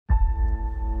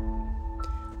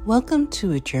Welcome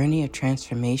to a journey of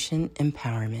transformation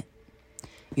empowerment.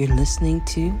 You're listening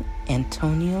to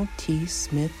Antonio T.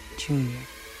 Smith Jr.,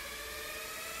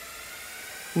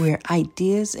 where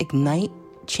ideas ignite,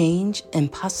 change,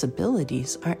 and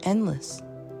possibilities are endless.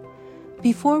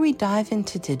 Before we dive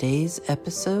into today's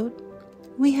episode,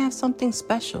 we have something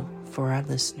special for our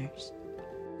listeners.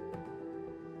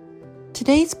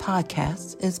 Today's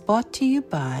podcast is brought to you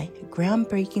by a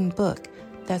groundbreaking book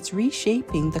that's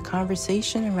reshaping the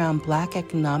conversation around Black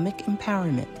economic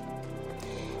empowerment.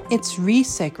 It's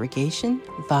Resegregation,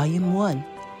 Volume 1,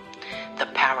 The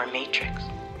Power Matrix,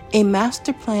 a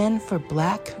master plan for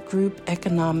Black group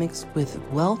economics with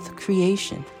wealth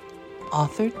creation,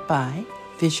 authored by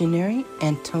visionary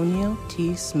Antonio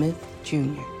T. Smith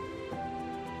Jr.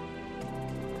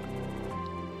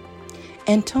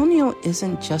 Antonio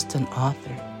isn't just an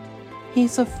author.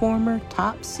 He's a former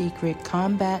top-secret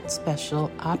combat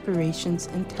special operations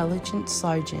intelligence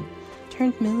sergeant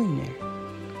turned millionaire.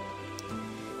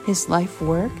 His life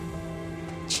work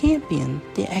championed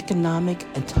the economic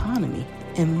autonomy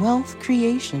and wealth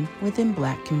creation within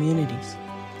Black communities.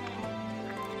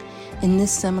 In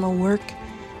this seminal work,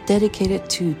 dedicated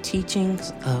to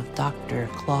teachings of Dr.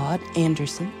 Claude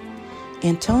Anderson,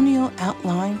 Antonio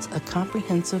outlines a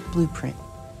comprehensive blueprint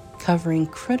covering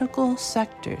critical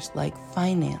sectors like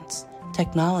finance,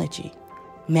 technology,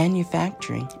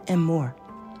 manufacturing, and more.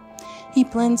 He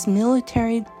blends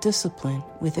military discipline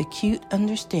with acute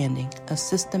understanding of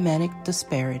systematic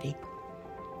disparity.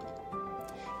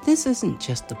 This isn't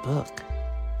just a book.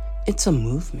 It's a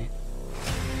movement,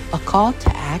 a call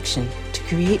to action to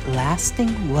create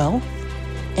lasting wealth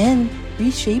and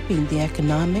reshaping the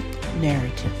economic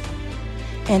narrative.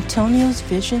 Antonio's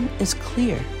vision is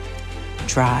clear.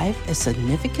 Drive a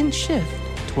significant shift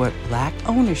toward Black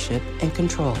ownership and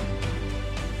control.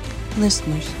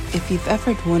 Listeners, if you've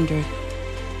ever wondered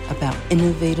about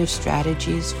innovative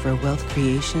strategies for wealth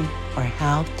creation or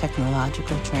how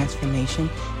technological transformation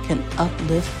can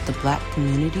uplift the Black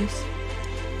communities,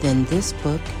 then this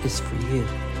book is for you.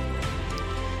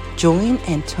 Join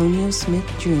Antonio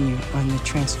Smith Jr. on the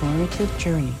transformative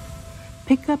journey.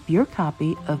 Pick up your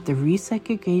copy of the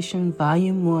Resegregation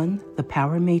Volume 1, The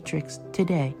Power Matrix,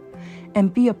 today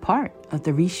and be a part of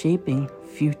the reshaping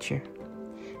future.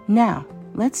 Now,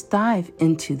 let's dive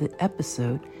into the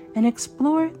episode and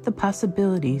explore the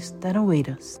possibilities that await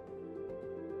us.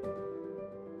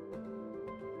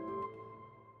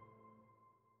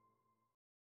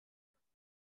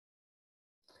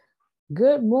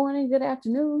 Good morning, good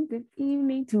afternoon, good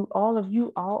evening to all of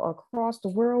you all across the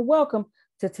world. Welcome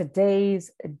to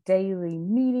today's daily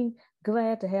meeting.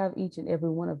 Glad to have each and every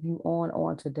one of you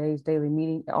on today's daily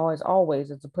meeting. As always,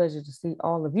 it's a pleasure to see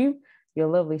all of you, your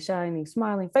lovely, shining,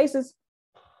 smiling faces.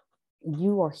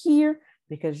 You are here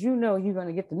because you know you're going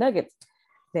to get the nuggets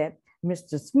that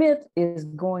Mr. Smith is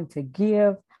going to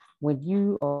give when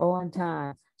you are on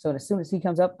time. So as soon as he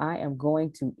comes up, I am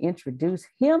going to introduce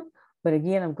him. But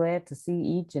again, I'm glad to see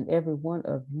each and every one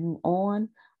of you on.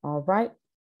 All right.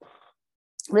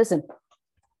 Listen,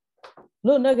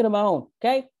 little nugget of my own.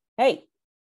 Okay. Hey,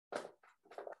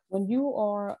 when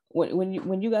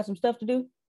you got some stuff to do,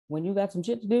 when you got some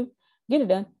shit to do, get it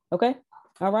done. Okay.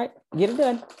 All right. Get it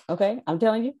done. Okay. I'm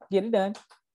telling you, get it done.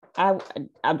 I'm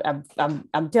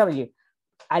telling you,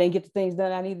 I didn't get the things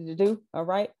done I needed to do. All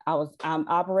right. I'm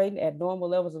operating at normal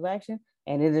levels of action,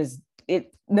 and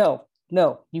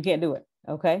no, you can't do it.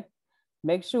 Okay.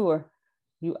 Make sure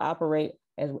you operate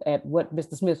at what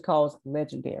Mr. Smith calls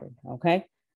legendary. Okay.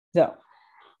 So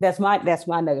that's my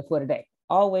nugget for today.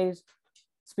 Always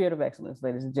spirit of excellence,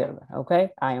 ladies and gentlemen. Okay.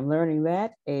 I am learning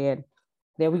that. And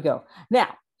there we go.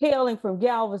 Now, hailing from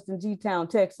Galveston, G-Town,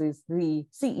 Texas, the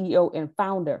CEO and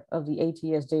founder of the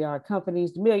ATSJR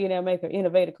companies, the millionaire maker,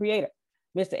 innovator, creator,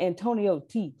 Mr. Antonio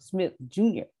T. Smith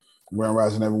Jr. Grand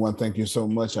Rising, everyone. Thank you so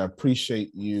much. I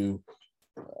appreciate you.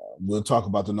 We'll talk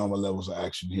about the normal levels of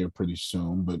action here pretty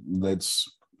soon, but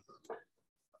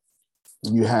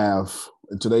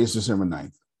today's December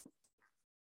 9th.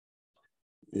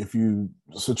 If you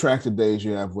subtract the days,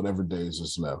 you have whatever days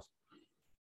is left.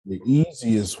 The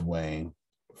easiest way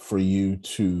for you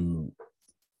to,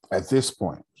 at this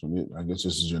point, so I guess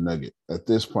this is your nugget, at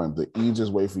this point, the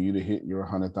easiest way for you to hit your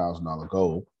 $100,000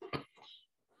 goal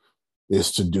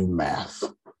is to do math.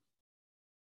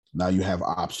 Now you have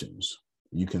options.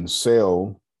 You can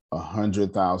sell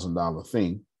 $100,000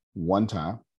 thing one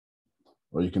time,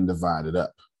 or you can divide it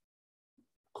up.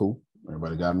 Cool?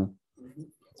 Everybody got me? Mm-hmm.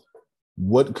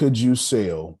 What could you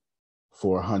sell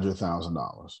for $100,000?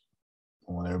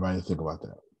 I want everybody to think about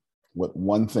that. What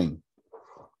one thing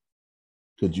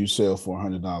could you sell for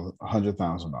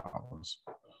 $100,000?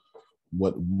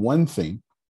 What one thing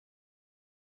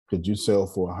could you sell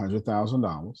for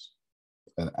 $100,000?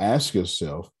 And ask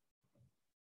yourself,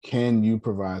 can you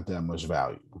provide that much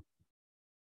value?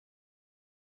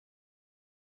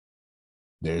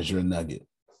 There's your nugget.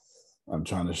 I'm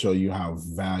trying to show you how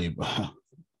valuable.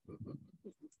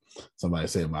 Somebody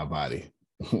said my body.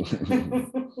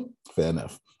 Fair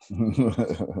enough.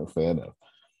 Fair enough.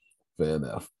 Fair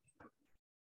enough.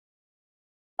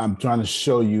 I'm trying to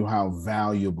show you how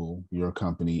valuable your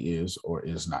company is or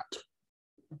is not.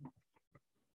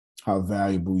 How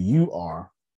valuable you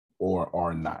are or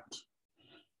are not.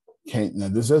 Now,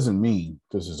 this doesn't mean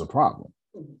this is a problem.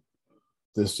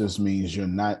 This just means you're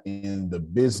not in the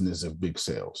business of big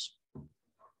sales.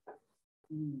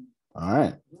 All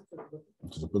right.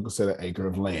 So the book said an acre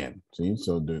of land. See,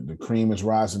 so the cream is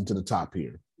rising to the top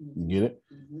here. You get it?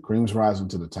 Cream's rising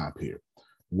to the top here.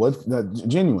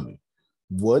 Genuinely,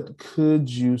 what could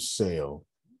you sell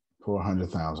for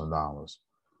 $100,000?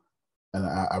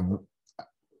 And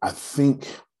I think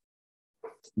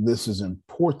this is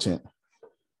important,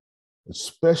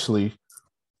 especially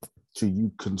to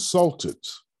you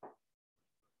consultants,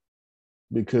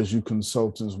 because you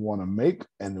consultants want to make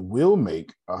and will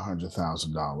make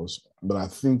 $100,000. But I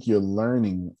think you're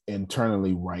learning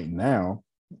internally right now,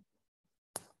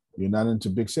 you're not into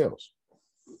big sales.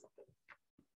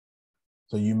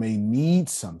 So you may need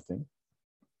something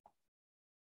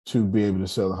to be able to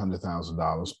sell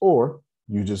 $100,000, or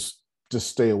you just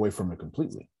stay away from it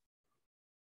completely.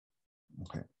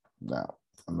 Okay, now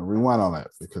I'm gonna rewind all that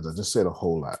because I just said a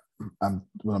whole lot.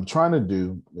 What I'm trying to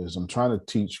do is I'm trying to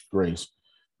teach Grace,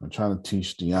 I'm trying to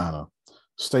teach Deanna,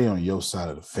 stay on your side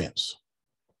of the fence.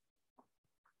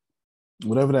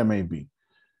 Whatever that may be.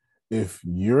 If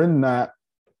you're not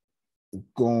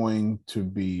going to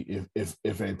be,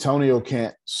 if Antonio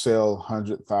can't sell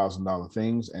 $100,000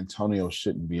 things, Antonio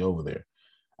shouldn't be over there.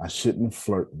 I shouldn't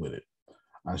flirt with it.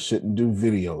 I shouldn't do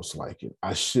videos like it.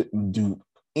 I shouldn't do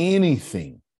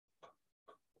anything.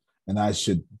 And I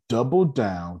should double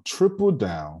down, triple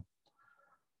down,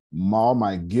 maul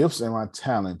my gifts and my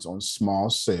talents on small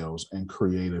sales and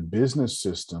create a business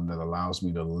system that allows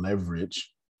me to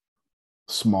leverage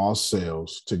small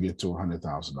sales to get to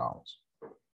 $100,000.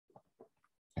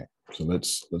 Okay, so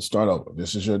let's start over.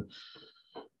 This is your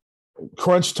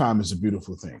crunch time. Is a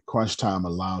beautiful thing. Crunch time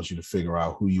allows you to figure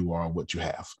out who you are and what you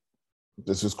have.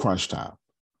 This is crunch time.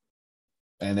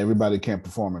 And everybody can't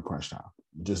perform in crunch time.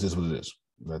 It just is what it is.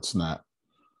 That's not.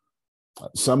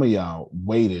 Some of y'all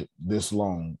waited this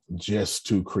long just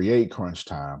to create crunch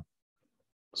time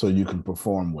so you can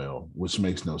perform well, which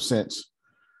makes no sense.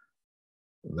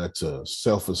 That's a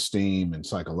self-esteem and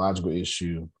psychological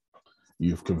issue.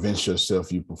 You've convinced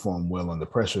yourself you perform well under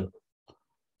pressure,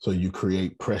 so you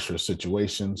create pressure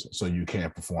situations so you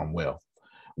can't perform well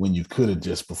when you could have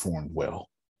just performed well.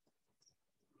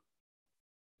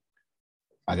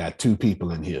 I got two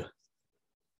people in here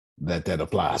that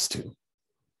applies to.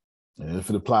 And if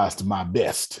it applies to my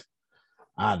best,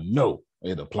 I know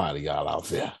it applies to y'all out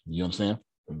there. You understand?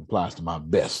 It applies to my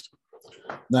best.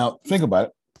 Now, think about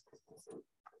it.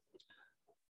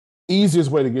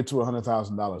 Easiest way to get to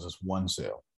 $100,000 is one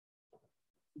sale.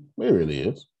 It really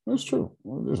is. That's true.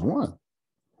 Well, there's one.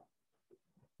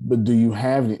 But do you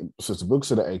have any? Since the book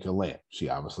said an acre of land, she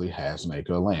obviously has an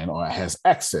acre of land or has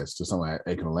access to some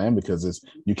acre of land, because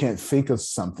you can't think of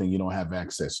something you don't have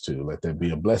access to. Let that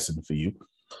be a blessing for you.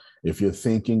 If you're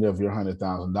thinking of your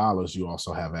 $100,000, you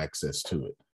also have access to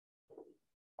it.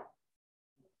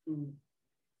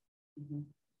 Mm-hmm.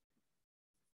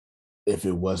 If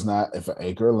an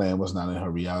acre of land was not in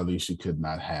her reality, she could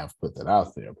not have put that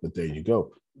out there. But there you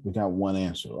go. We got one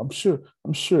answer. I'm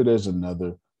sure there's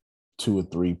another 2 or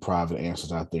 3 private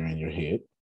answers out there in your head.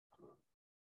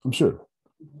 I'm sure.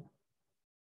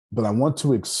 But I want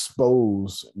to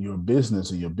expose your business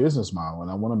and your business model,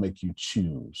 and I want to make you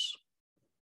choose.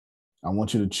 I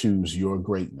want you to choose your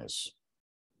greatness.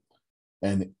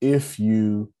 And if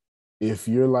you're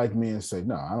like me and say,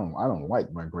 no, I don't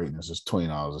like my greatness, it's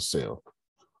 $20 a sale.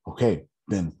 Okay,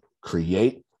 then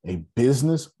create a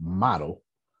business model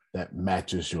that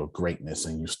matches your greatness,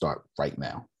 and you start right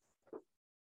now.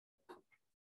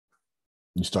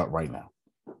 You start right now.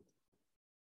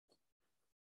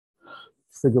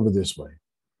 Think of it this way.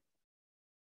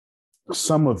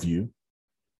 Some of you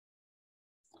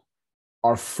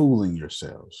are fooling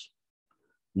yourselves.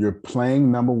 You're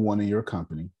playing number 1 in your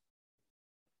company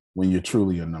when you're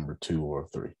truly a number 2 or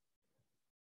 3.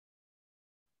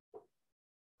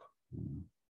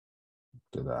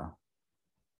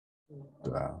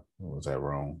 Was that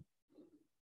wrong?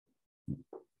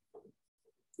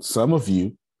 Some of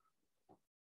you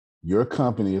Your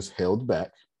company is held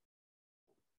back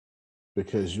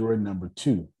because you're a number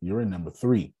 2, you're a number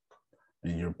 3,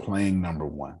 and you're playing number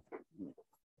 1.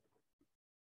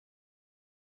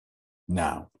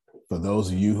 Now, for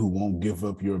those of you who won't give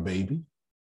up your baby,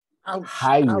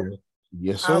 hire,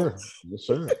 yes, sir. Yes,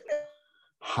 sir.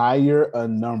 Hire a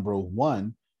number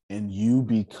 1 and you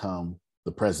become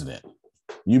the president.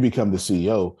 You become the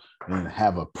CEO and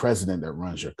have a president that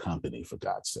runs your company, for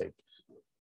God's sake.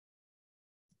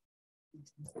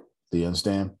 Do you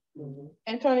understand?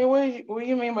 Antonio, what do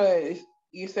you mean by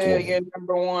you said again,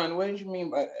 number 1? What did you mean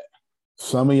by that?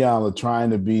 Some of y'all are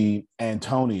trying to be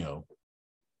Antonio,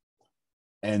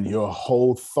 and your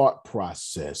whole thought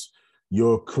process,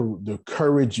 the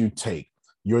courage you take,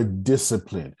 your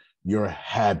discipline, your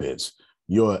habits,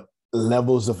 your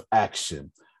levels of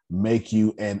action make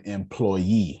you an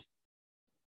employee.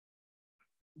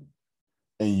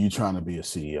 And you trying to be a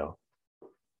CEO.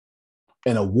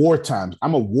 And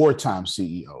I'm a wartime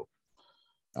CEO.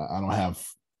 I don't have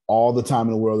all the time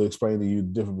in the world to explain to you the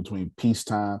difference between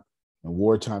peacetime and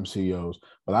wartime CEOs,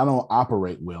 but I don't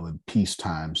operate well in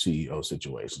peacetime CEO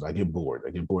situations. I get bored.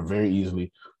 Very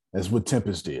easily. That's what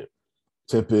Tempest did.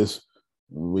 Tempest,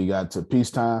 we got to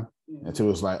peacetime, and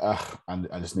Tempest was like,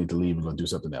 I just need to leave and go do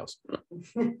something else.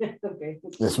 Okay.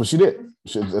 That's what she did.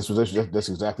 That's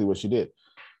exactly what she did.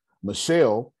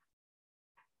 Michelle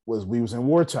we was in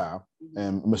wartime,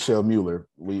 and Michelle Mueller,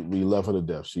 we love her to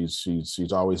death.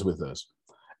 She's always with us.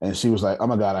 And she was like, oh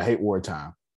my God, I hate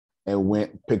wartime. And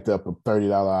picked up a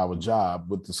 $30 hour job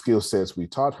with the skill sets we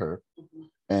taught her,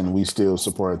 and we still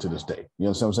support her to this day. You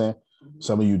know what I'm saying?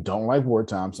 Some of you don't like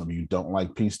wartime, some of you don't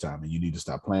like peacetime, and you need to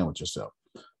stop playing with yourself.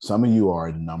 Some of you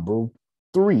are number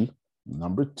 3,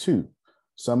 number 2.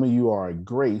 Some of you are a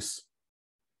Grace,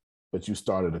 but you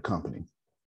started a company.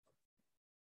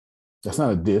 That's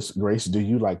not a diss. Grace, do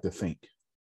you like to think?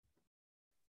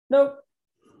 Nope.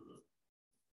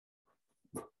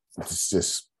 It's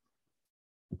just,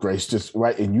 Grace, just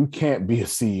right. And you can't be a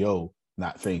CEO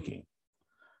not thinking.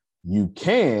 You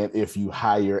can if you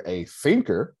hire a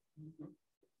thinker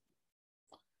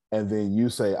and then you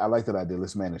say, I like that idea,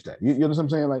 let's manage that. You know what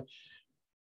I'm saying? Like,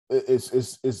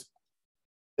 it's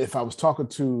if I was talking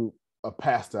to a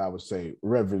pastor, I would say,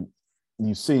 Reverend,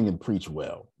 you sing and preach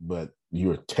well, but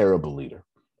you're a terrible leader.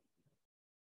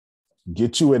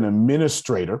 Get you an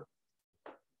administrator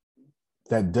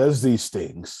that does these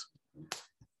things,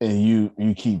 and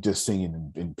you keep just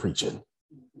singing and preaching.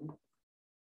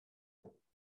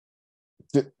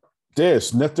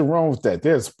 There's nothing wrong with that.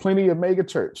 There's plenty of mega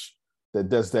church that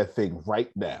does that thing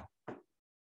right now.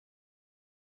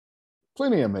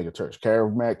 Plenty of mega church.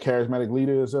 Charismatic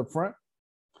leaders up front.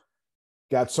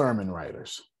 Got sermon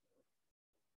writers.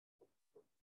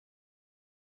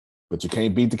 But you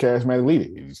can't beat the charismatic leader.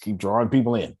 You just keep drawing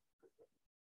people in.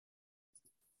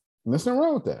 And there's nothing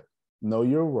wrong with that. Know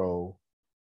your role.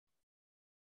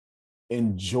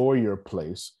 Enjoy your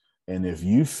place. And if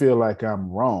you feel like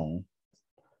I'm wrong,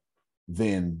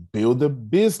 then build a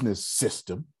business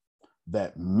system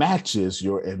that matches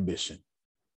your ambition.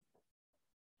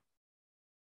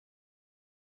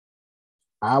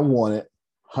 I wanted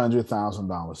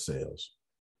 $100,000 sales.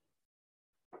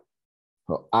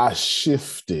 So I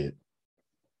shifted,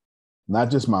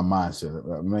 not just my mindset.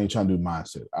 I'm not even trying to do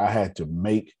mindset. I had to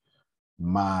make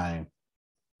my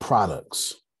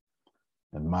products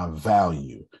and my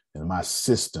value and my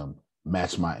system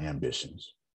match my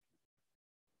ambitions.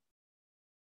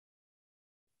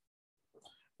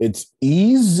 It's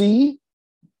easy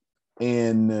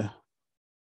in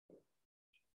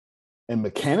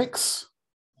mechanics,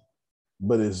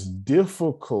 but it's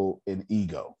difficult in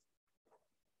ego.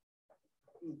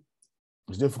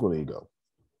 It's difficult in ego.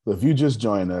 So if you just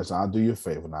join us, I'll do you a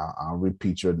favor now. I'll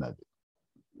repeat your nugget.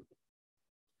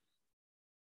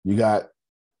 You got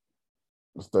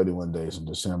 31 days in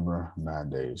December, 9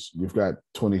 days. You've got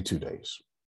 22 days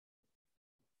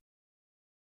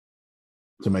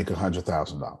to make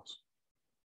 $100,000.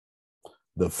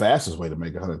 The fastest way to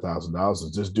make $100,000 is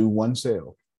just do one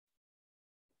sale.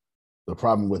 The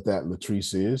problem with that,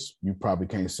 Latrice, is you probably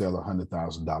can't sell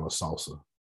 $100,000 salsa.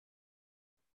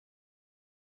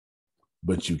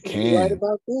 But you can. You're right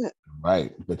about that.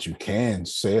 Right. But you can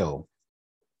sell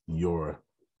your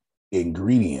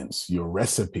ingredients, your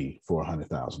recipe for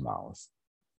 $100,000.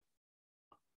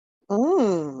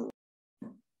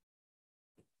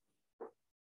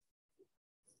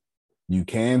 You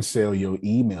can sell your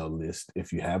email list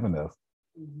if you have enough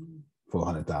for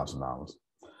 $100,000.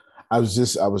 I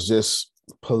was just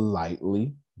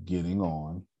politely getting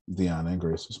on Deanna and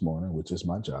Grace this morning, which is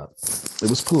my job. It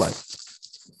was polite.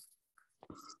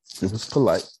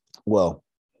 Well,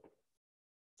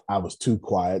 I was too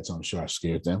quiet, so I'm sure I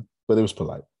scared them, but it was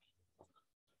polite.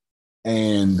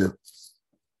 And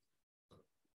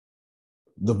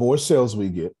the more sales we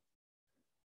get,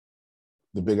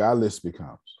 the bigger our list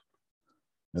becomes.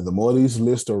 And the more these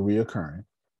lists are reoccurring,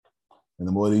 and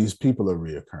the more these people are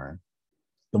reoccurring,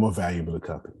 the more valuable the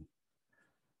company.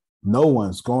 No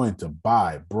one's going to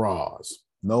buy bras.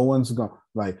 No one's going,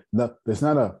 there's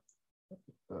not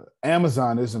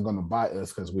Amazon isn't going to buy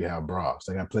us because we have bras.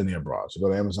 They got plenty of bras. You go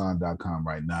to Amazon.com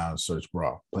right now and search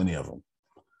bra, plenty of them.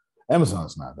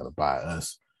 Amazon's not going to buy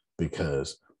us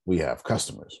because we have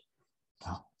customers.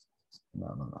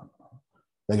 No.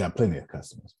 They got plenty of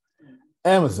customers.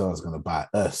 Amazon's going to buy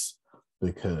us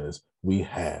because we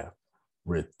have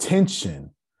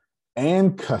retention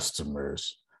and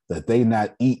customers that they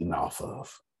not eating off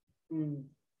of. Mm.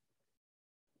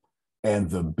 And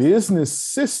the business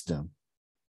system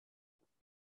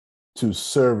to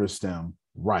service them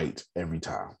right every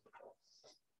time.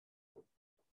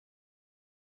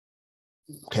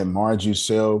 Can Margie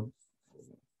sell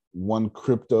one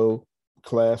crypto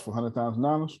class for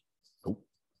 $100,000? Nope.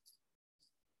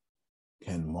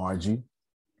 Can Margie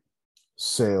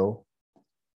sell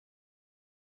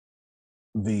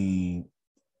the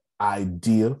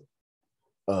idea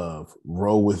of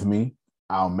roll with me?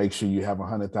 I'll make sure you have a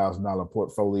 $100,000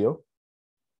 portfolio.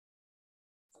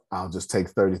 I'll just take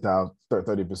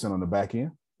 30% on the back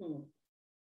end.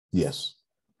 Yes.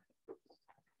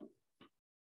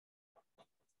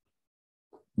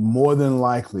 More than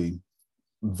likely,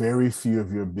 very few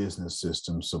of your business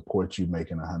systems support you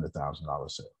making a $100,000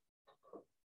 sale.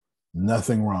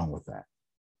 Nothing wrong with that.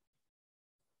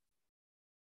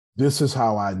 This is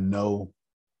how I know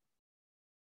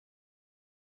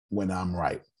when I'm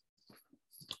right.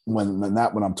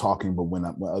 Not when I'm talking, but when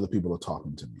other people are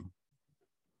talking to me.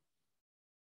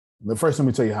 The first, let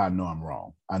me tell you how I know I'm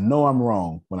wrong. I know I'm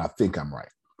wrong when I think I'm right.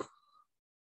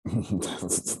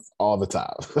 All the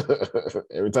time.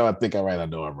 Every time I think I'm right, I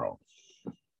know I'm wrong.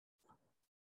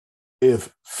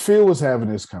 If Phil was having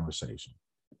this conversation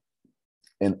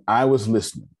and I was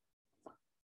listening,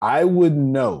 I would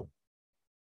know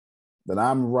that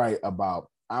I'm right about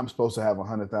I'm supposed to have a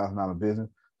 $100,000 business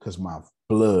because my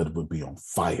blood would be on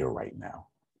fire right now.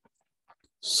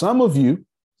 Some of you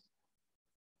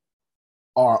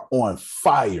are on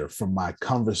fire from my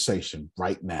conversation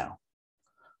right now.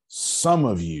 Some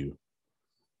of you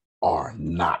are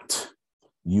not.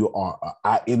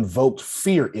 I invoked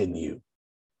fear in you.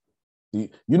 You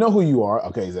know who you are.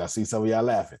 Okay, I see some of y'all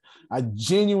laughing. I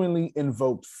genuinely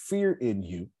invoked fear in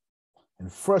you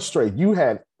and frustrated. You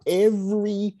had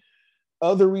every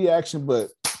other reaction, but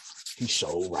he's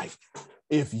so right.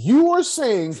 If you are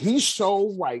saying he's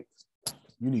so right,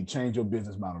 you need to change your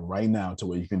business model right now to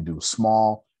where you can do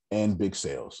small and big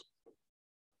sales.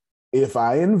 If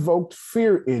I invoked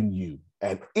fear in you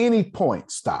at any point,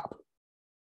 stop.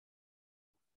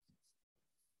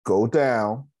 Go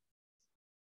down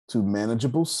to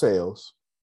manageable sales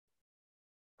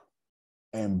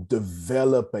and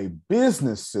develop a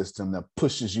business system that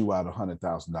pushes you out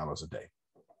 $100,000 a day.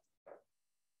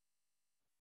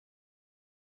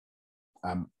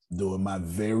 I'm doing my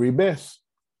very best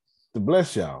to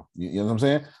bless y'all. You know what I'm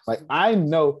saying? Like, I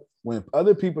know when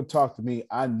other people talk to me,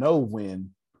 I know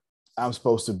when I'm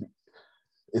supposed to be.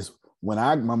 It's when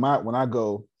I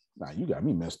go, nah, you got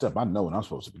me messed up. I know what I'm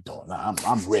supposed to be doing. Nah,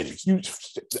 I'm ready.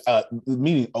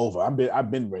 Meeting over. I've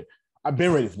been ready. I've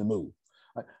been ready for the move.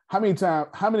 Like, how many you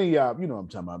know what I'm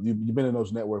talking about? You've been in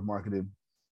those network marketing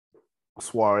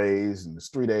soirees and the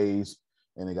 3 days,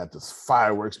 and they got this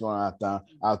fireworks going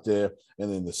out there,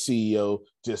 and then the CEO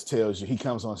just tells you, he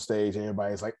comes on stage, and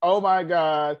everybody's like, oh my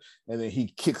God, and then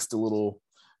he kicks the little,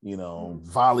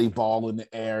 volleyball in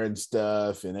the air and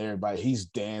stuff, and he's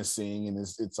dancing, and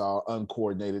it's all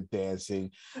uncoordinated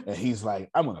dancing, and he's like,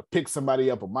 I'm gonna pick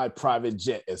somebody up on my private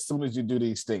jet as soon as you do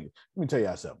these things. Let me tell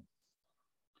y'all something.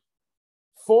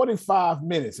 45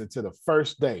 minutes into the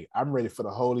first day, I'm ready for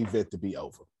the whole event to be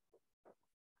over.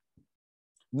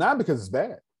 Not because it's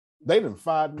bad. They done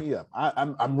fired me up.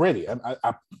 I'm ready.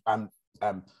 I'm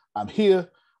here.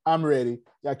 I'm ready.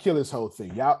 Y'all kill this whole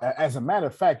thing. Y'all, as a matter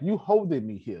of fact, you holding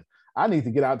me here. I need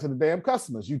to get out to the damn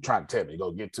customers. You trying to tell me to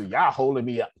go get to. Y'all holding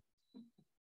me up.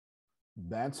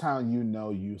 That's how you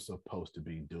know you're supposed to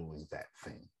be doing that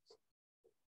thing.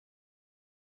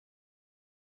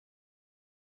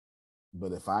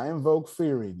 But if I invoke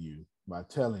fear in you by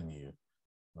telling you,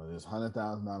 this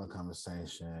 $100,000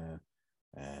 conversation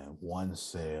and one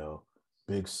sale,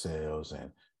 big sales,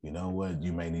 and you know what,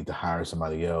 you may need to hire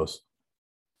somebody else.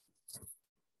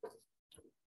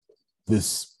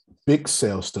 This big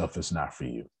sale stuff is not for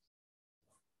you.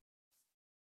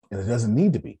 And it doesn't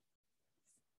need to be.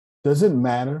 Does it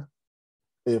matter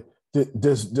if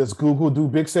does Google do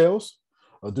big sales,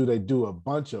 or do they do a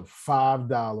bunch of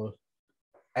 $5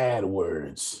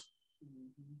 AdWords?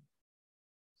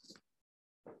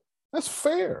 That's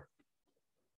fair.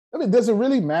 I mean, does it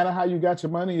really matter how you got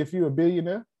your money if you're a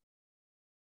billionaire?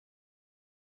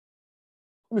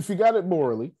 And if you got it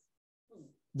morally,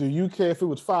 do you care if it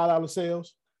was $5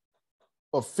 sales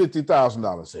or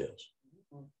 $50,000 sales?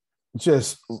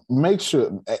 Just make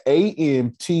sure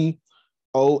AMTONIO,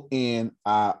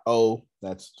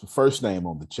 that's the first name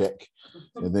on the check.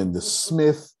 And then the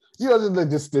Smith,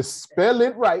 just spell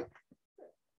it right.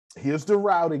 Here's the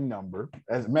routing number.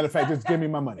 As a matter of fact, just give me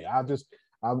my money. I'll just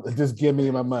give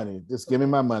me my money. Just give me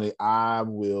my money. I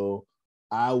will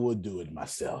do it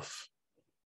myself.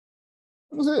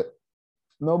 That's it.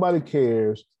 Nobody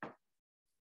cares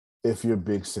if you're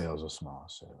big sales or small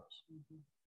sales.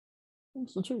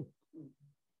 That's the truth.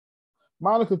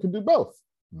 Monica can do both.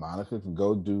 Monica can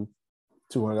go do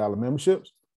 $200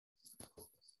 memberships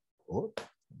or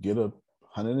get a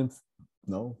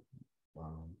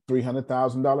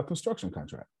 $300,000 construction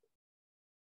contract.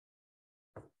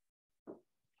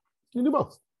 You can do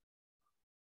both.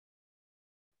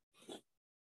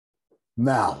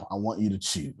 Now, I want you to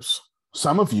choose.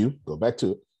 Some of you, go back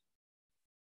to it,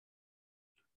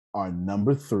 are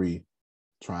number 3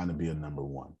 trying to be a number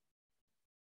 1.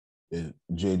 It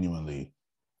genuinely,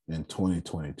 in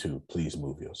 2022, please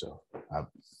move yourself.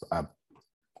 I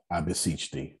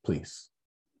beseech thee, please.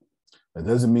 That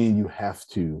doesn't mean you have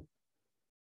to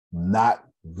not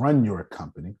run your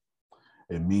company.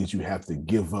 It means you have to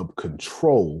give up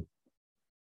control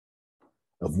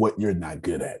of what you're not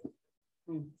good at.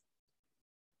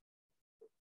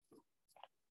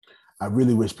 I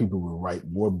really wish people would write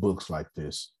more books like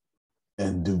this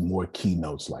and do more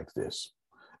keynotes like this.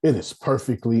 It is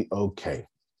perfectly okay.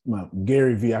 Well,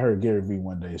 Gary Vee, I heard Gary Vee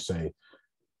one day say,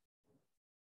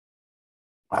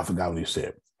 I forgot what he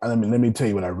said. Let me tell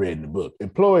you what I read in the book.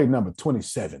 Employee number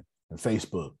 27 in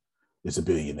Facebook is a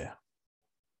billionaire.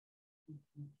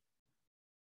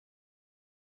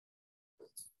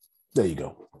 There you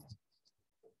go.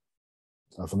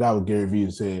 I forgot what Gary Vee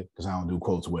said because I don't do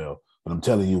quotes well, but I'm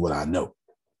telling you what I know.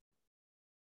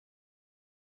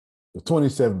 The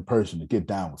 27th person to get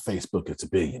down with Facebook, it's a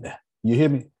billionaire. You hear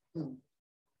me?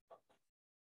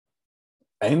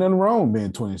 Ain't nothing wrong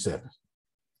being 27.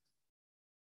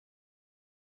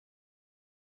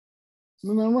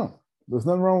 There's nothing wrong. There's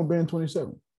nothing wrong with being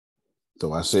 27.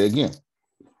 So I say again,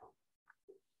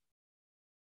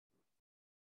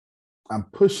 I'm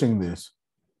pushing this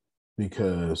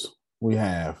because we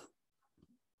got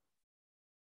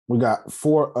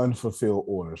 4 unfulfilled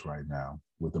orders right now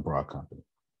with the bra company.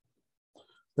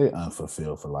 They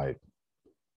unfulfilled for like,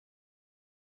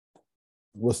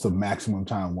 what's the maximum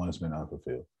time one has been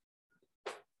unfulfilled?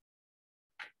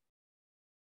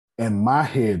 In my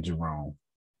head, Jerome,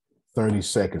 30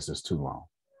 seconds is too long.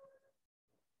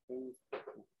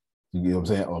 You get what I'm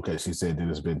saying? Okay, she said that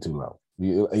it's been too long.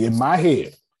 In my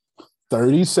head,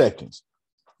 30 seconds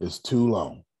is too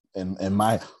long. And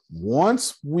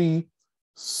once we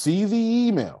see the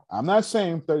email, I'm not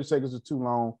saying 30 seconds is too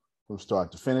long from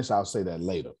start to finish. I'll say that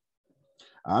later.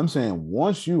 I'm saying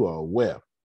once you are aware.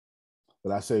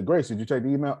 But I said, Grace, did you check the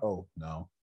email? Oh, no.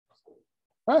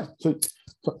 All right.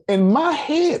 So in my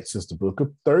head, Sister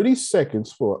Booker, 30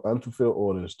 seconds for unfulfilled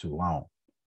order is too long.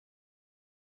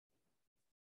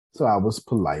 So I was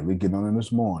politely getting on in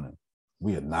this morning.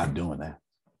 We are not doing that.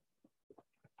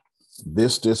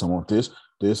 This, I want this,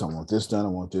 I want this done, I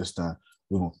want this done.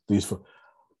 We want these for.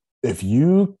 If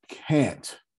you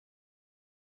can't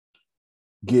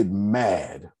get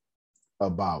mad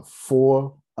about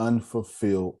 4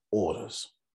 unfulfilled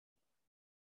orders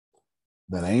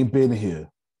that ain't been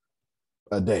here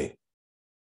a day,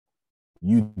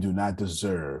 you do not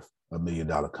deserve a $1 million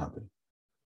company.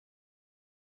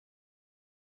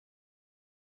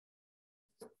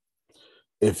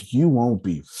 If you won't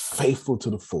be faithful to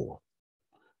the 4,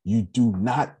 you do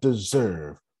not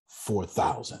deserve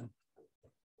 4,000.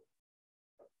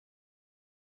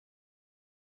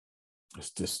 It's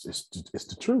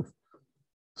the truth.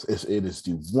 It is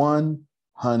the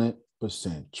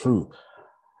 100% truth.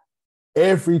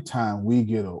 Every time we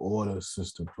get an order,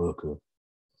 Sister Booker,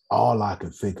 all I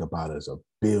can think about is $1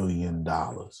 billion.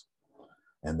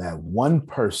 And that one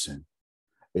person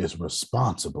is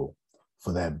responsible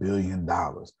for that $1 billion.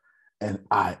 And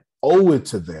I owe it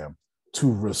to them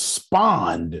to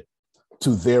respond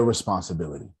to their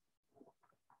responsibility.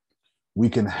 We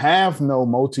can have no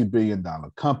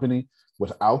multi-billion-dollar company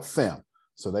without them.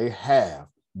 So they have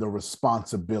the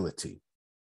responsibility.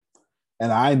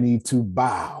 and I need to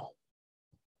bow.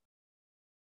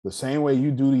 The same way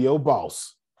you do to your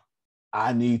boss,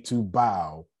 I need to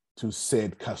bow to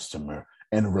said customer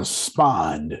and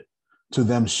respond to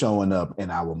them showing up in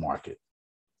our market.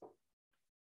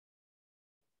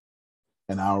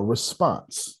 And our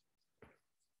response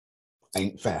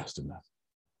ain't fast enough.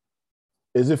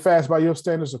 Is it fast by your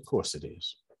standards? Of course it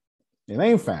is. It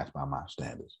ain't fast by my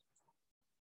standards.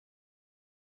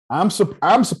 I'm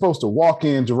supposed to walk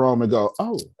in, Jerome, and go,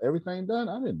 oh, everything done?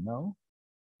 I didn't know.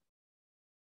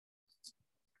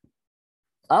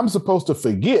 I'm supposed to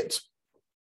forget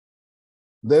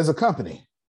there's a company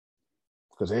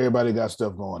because everybody got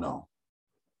stuff going on,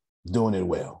 doing it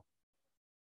well.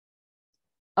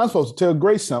 I'm supposed to tell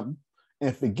Grace something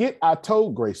and forget I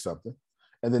told Grace something.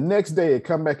 And the next day it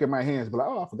come back in my hands, be like,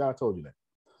 oh, I forgot I told you that.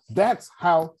 That's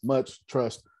how much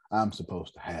trust I'm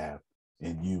supposed to have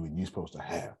in you and you're supposed to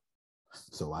have.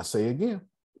 So I say again,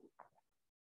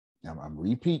 I'm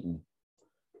repeating,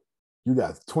 you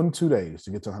got 22 days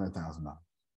to get to $100,000.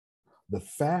 The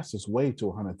fastest way to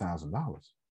 $100,000,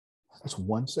 that's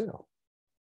one sale.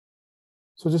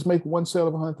 So just make one sale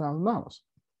of $100,000.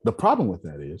 The problem with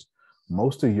that is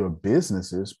most of your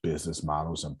businesses, business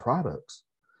models, and products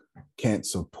can't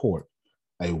support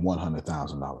a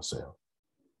 $100,000 sale.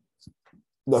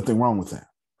 Nothing wrong with that.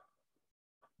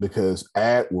 Because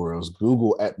AdWords,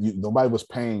 Google, nobody was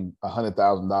paying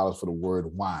 $100,000 for the word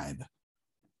wine.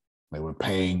 They were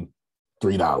paying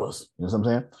 $3. You know what I'm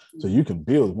saying? So you can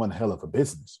build one hell of a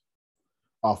business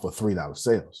off of $3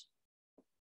 sales.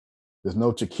 There's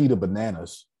no Chiquita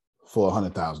bananas for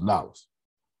 $100,000.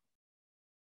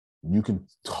 You can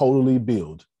totally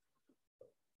build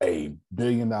a $1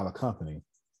 billion company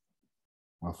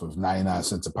off of 99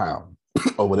 cents a pound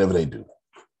or whatever they do.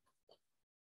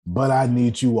 But I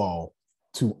need you all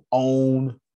to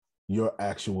own your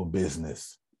actual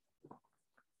business.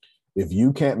 If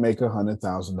you can't make a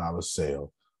 $100,000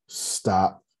 sale,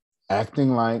 stop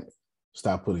acting like,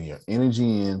 stop putting your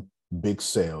energy in big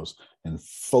sales and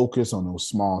focus on those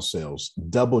small sales.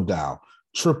 Double down,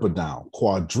 triple down,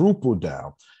 quadruple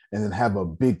down, and then have a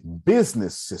big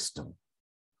business system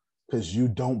because you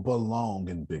don't belong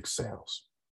in big sales.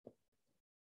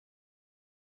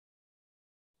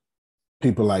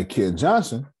 People like Ken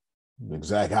Johnson, the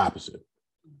exact opposite.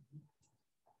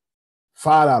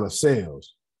 $5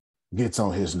 sales gets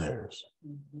on his nerves.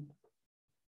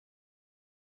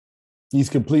 He's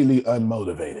completely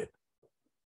unmotivated.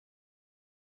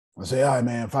 I say, all right,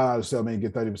 man, $5 sale, man,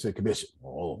 get 30% commission.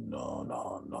 Oh, no,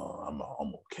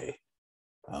 I'm okay.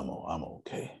 I'm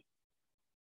okay.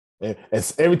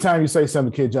 It's every time you say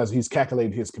something to Ken Johnson, he's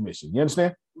calculating his commission. You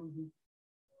understand? Mm-hmm.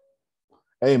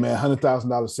 Hey, man,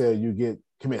 $100,000 sale, you get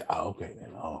committed. Oh, okay,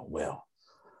 then. Oh, well.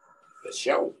 The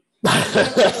show.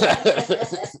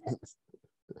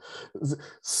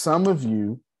 Some of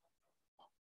you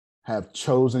have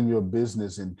chosen your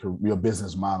business and your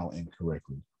business model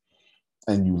incorrectly,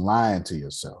 and you lying to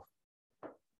yourself.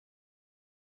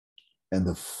 And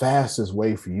the fastest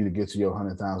way for you to get to your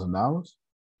 $100,000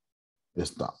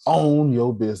 is to own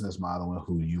your business model and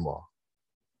who you are.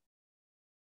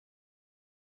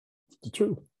 The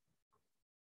truth.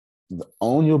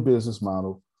 Own your business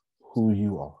model, who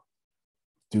you are.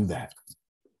 Do that.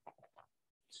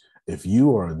 If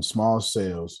you are in small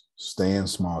sales, stay in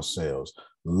small sales,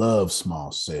 love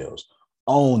small sales,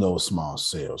 own those small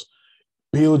sales,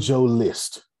 build your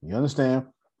list. You understand?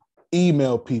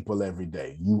 Email people every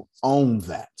day. You own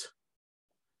that.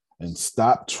 And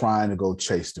stop trying to go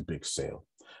chase the big sale.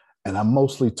 And I'm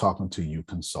mostly talking to you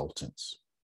consultants.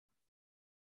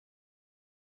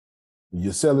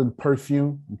 You're selling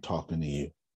perfume, I'm talking to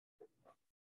you.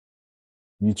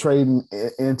 You trading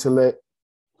intellect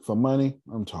for money,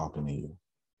 I'm talking to you.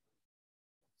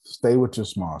 Stay with your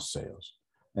small sales.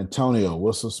 Antonio,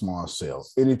 what's a small sale?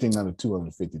 Anything under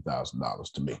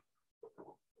 $250,000 to me.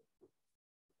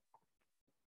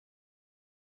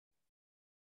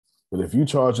 But if you're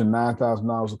charging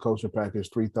 $9,000 a coaching package,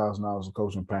 $3,000 a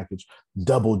coaching package,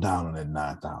 double down on that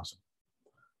 $9,000.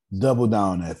 Double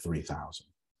down on that $3,000.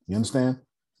 You understand?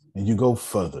 And you go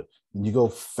further and you go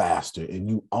faster and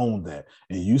you own that.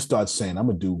 And you start saying, I'm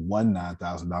going to do one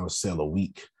 $9,000 sale a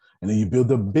week. And then you build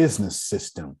a business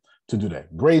system to do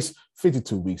that. Grace,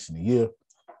 52 weeks in a year,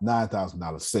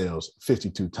 $9,000 sales,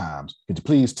 52 times. Could you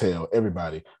please tell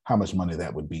everybody how much money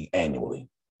that would be annually?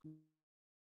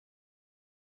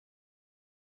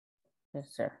 Yes,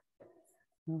 sir.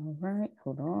 All right,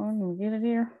 hold on, let me get it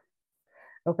here.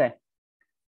 Okay,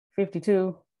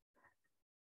 52.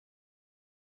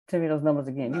 Tell me those numbers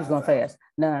again. You was going fast.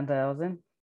 9,000.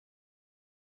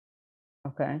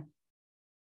 Okay.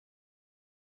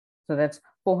 So that's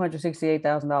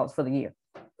 $468,000 for the year.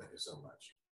 Thank you so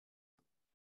much.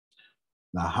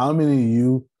 Now, how many of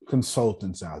you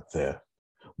consultants out there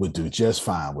would do just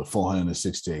fine with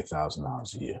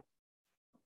 $468,000 a year?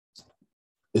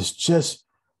 It's just,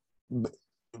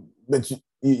 but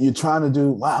you're trying to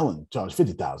do, well, I wouldn't charge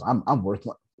 $50,000. I'm worth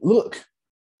one. Look,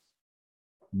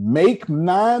 make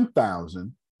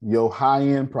 $9,000 your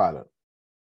high-end product.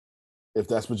 If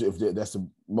that's the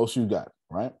most you got,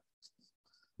 right?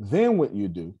 Then what you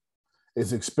do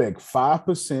is expect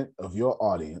 5% of your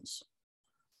audience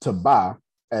to buy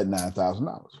at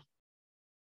 $9,000.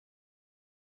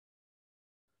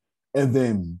 And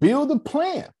then build a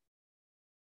plan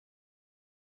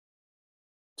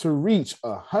to reach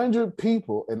 100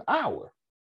 people an hour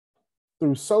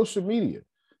through social media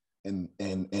and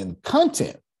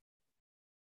content.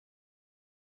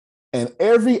 And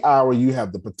every hour you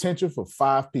have the potential for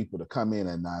 5 people to come in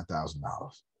at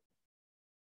 $9,000.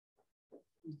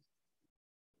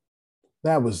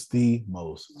 That was the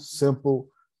most simple,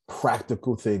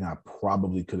 practical thing I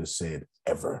probably could have said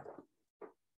ever.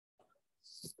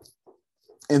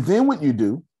 And then what you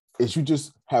do is you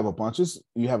just have a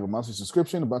monthly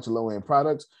subscription, a bunch of low-end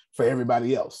products for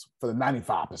everybody else, for the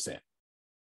 95%.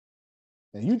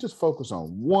 And you just focus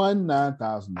on one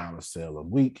 $9,000 sale a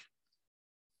week.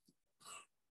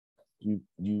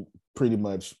 You pretty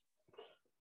much,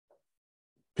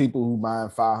 people who buy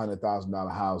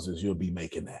 $500,000 houses, you'll be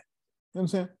making that. You know what I'm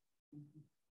saying?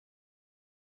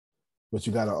 But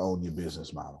you got to own your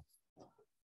business model.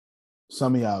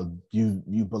 Some of y'all,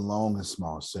 you belong in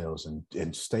small sales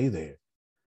and stay there,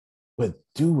 but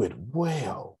do it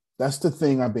well. That's the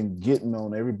thing I've been getting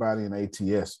on everybody in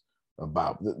ATS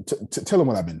about. Tell them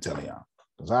what I've been telling y'all,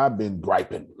 because I've been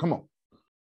griping. Come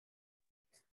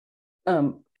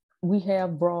on. We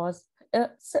have bras.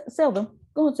 Sell them.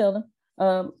 Go and sell them.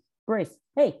 Grace,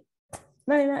 hey,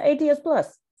 99 ATS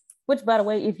Plus. Which, by the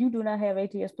way, if you do not have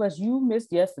ATS Plus, you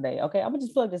missed yesterday. Okay, I'm gonna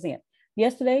just plug this in.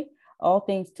 Yesterday, all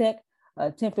things tech.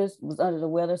 Tempest was under the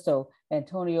weather, so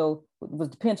Antonio was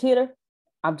the pinch hitter.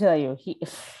 I'm telling you,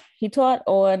 he taught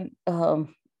on.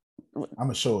 I'm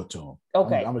gonna show it to him.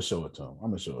 Okay, I'm gonna show it to him.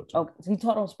 Okay, so he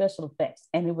taught on special effects,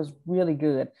 and it was really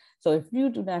good. So if you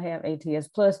do not have ATS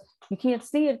Plus, you can't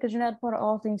see it because you're not part of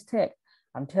All Things Tech.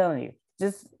 I'm telling you,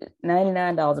 just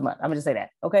 $99 a month. I'm gonna just say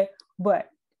that, okay? But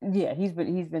yeah, he's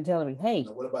been telling me, hey.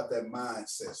 Now what about that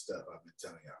mindset stuff I've been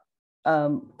telling y'all?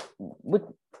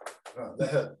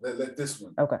 Let this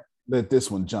one. Okay. Let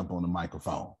this one jump on the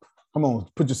microphone. Come on,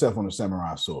 put yourself on the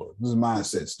samurai sword. This is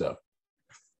mindset stuff.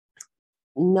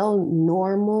 No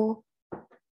normal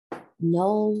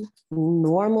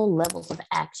levels of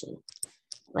action.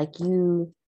 Like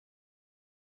you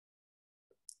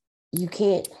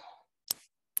can't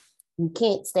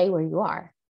stay where you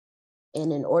are.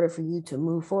 And in order for you to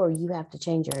move forward, you have to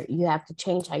change how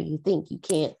you think. You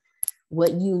can't,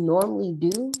 what you normally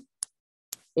do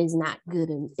is not good,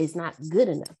 and it's not good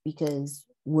enough because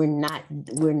we're not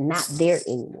there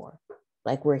anymore.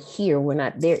 Like we're here, we're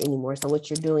not there anymore. So what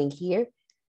you're doing here,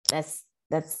 that's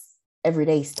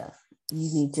everyday stuff. You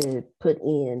need to put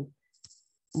in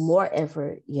more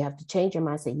effort. You have to change your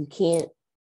mindset. You can't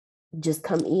just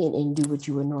come in and do what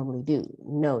you would normally do.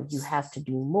 No, you have to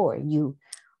do more.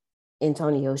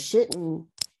 Antonio shouldn't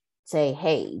say,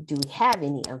 hey, do we have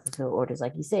any unfulfilled orders?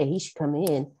 Like you said, he should come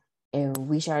in and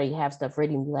we should already have stuff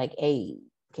ready and be like, hey,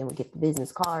 can we get the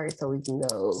business card so we can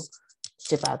go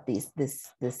ship out these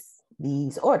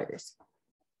orders?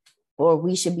 Or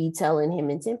we should be telling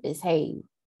him and Tempest, hey,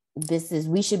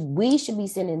 we should be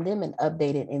sending them an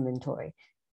updated inventory.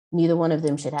 Neither one of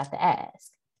them should have to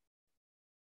ask.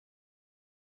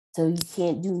 So you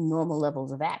can't do normal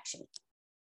levels of action.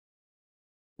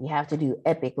 You have to do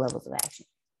epic levels of action.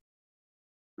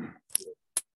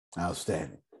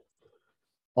 Outstanding.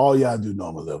 All y'all do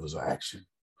normal levels of action.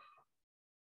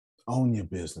 Own your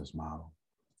business model.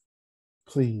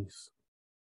 Please.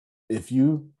 If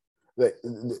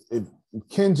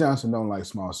Ken Johnson don't like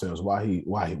small sales, why he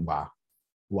doing?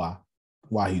 Why?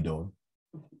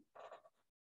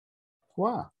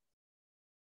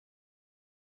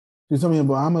 You tell me,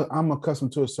 well, I'm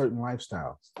accustomed to a certain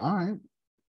lifestyle. All right.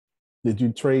 Did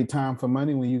you trade time for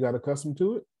money when you got accustomed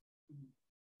to it?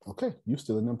 Okay, you're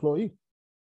still an employee.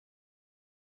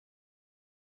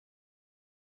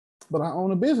 But I own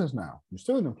a business now. You're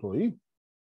still an employee.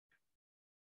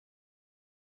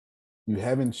 You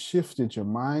haven't shifted your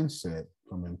mindset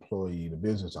from employee to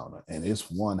business owner. And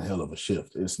it's one hell of a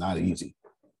shift. It's not easy.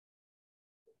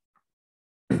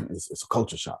 It's a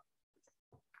culture shock.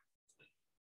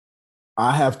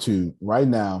 I have to, right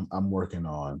now, I'm working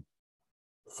on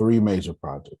 3 major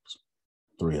projects,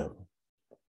 3 of them.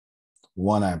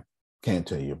 One I can't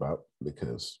tell you about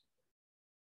because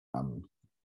I'm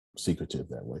secretive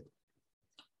that way.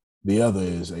 The other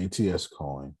is ATS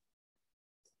Coin.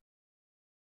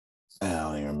 And I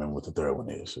don't even remember what the third one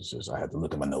is. It's just I had to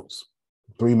look at my notes.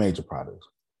 3 major products.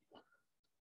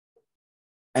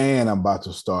 And I'm about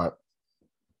to start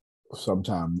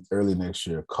sometime early next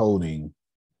year coding.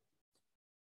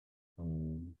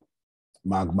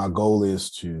 My goal is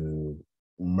to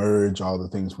merge all the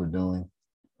things we're doing.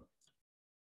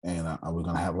 And we're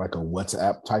going to have like a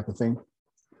WhatsApp type of thing,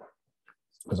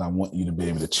 because I want you to be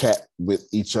able to chat with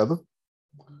each other,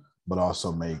 but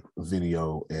also make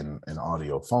video and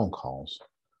audio phone calls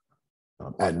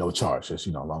at no charge, just,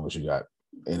 as long as you got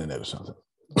internet or something.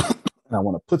 And I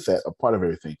want to put that a part of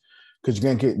everything, because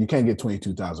you can't get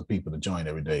 22,000 people to join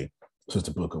every day,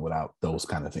 Sister Booker, without those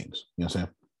kind of things. You know what I'm saying?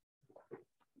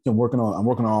 I'm working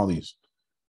on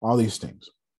all these things,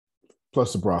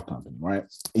 plus the bra company, right?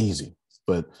 Easy,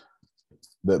 but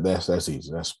that's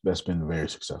easy. That's been very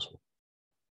successful.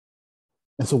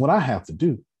 And so what I have to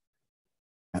do,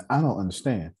 and I don't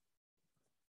understand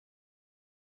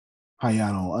how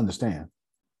y'all don't understand,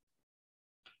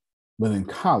 but in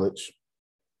college,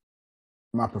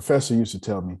 my professor used to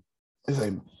tell me, he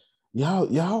said,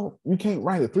 y'all, you can't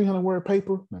write a 300-word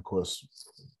paper. And of course,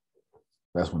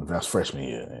 that's freshman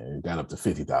year. And it got up to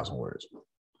 50,000 words.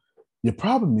 Your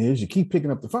problem is you keep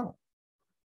picking up the phone.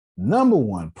 Number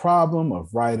one problem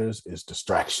of writers is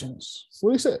distractions.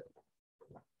 What he said.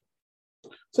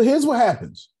 So here's what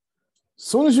happens. As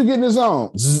soon as you get in the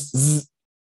zone,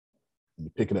 you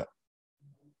pick it up.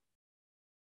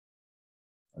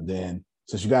 And then,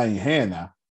 since you got it in your hand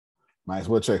now, might as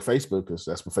well check Facebook, because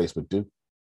that's what Facebook do.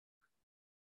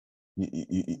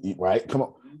 You, right? Come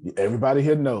on. Everybody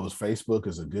here knows Facebook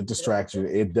is a good distraction.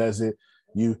 It does it.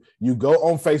 You go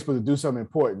on Facebook to do something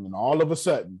important, and all of a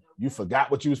sudden, you forgot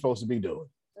what you were supposed to be doing.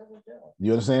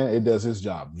 You understand? It does its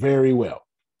job very well.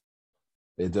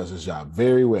 It does its job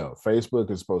very well.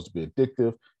 Facebook is supposed to be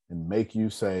addictive and make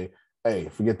you say, hey,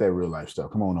 forget that real life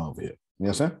stuff. Come on over here. You know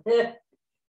what I'm saying? Yeah.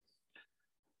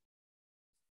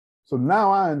 So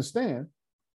now I understand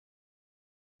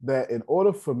that in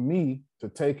order for me to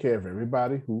take care of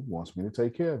everybody who wants me to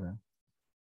take care of them,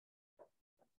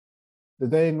 the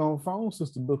dang on phone,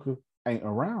 Sister Booker, ain't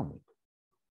around me.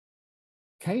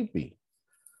 Can't be.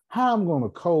 How I'm going to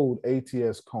code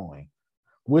ATS Coin,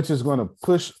 which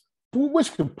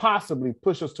could possibly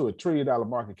push us to $1 trillion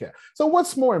market cap. So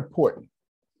what's more important?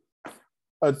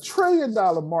 $1 trillion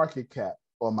market cap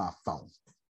or my phone?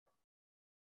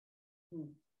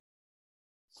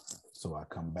 So I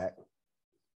come back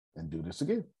and do this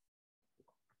again.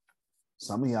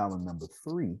 Some of y'all are number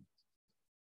 3,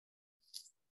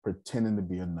 pretending to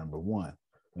be a number 1,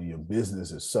 and your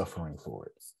business is suffering for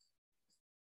it.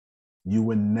 You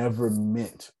were never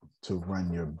meant to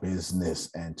run your business,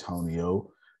 Antonio.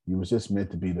 You was just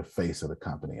meant to be the face of the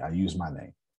company. I use my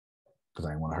name because I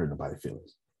didn't want to hurt nobody's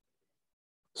feelings.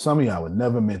 Some of y'all were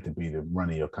never meant to be the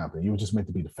running your company. You were just meant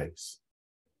to be the face.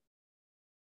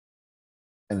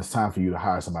 And it's time for you to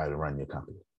hire somebody to run your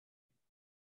company.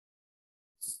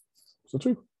 It's the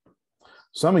truth.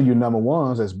 Some of you number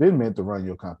 1s that's been meant to run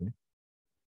your company,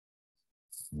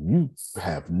 you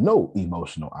have no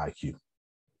emotional IQ.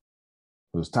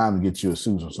 It's time to get you a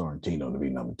Susan Sorrentino to be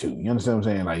number 2. You understand what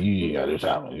I'm saying? Like, you got this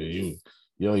out.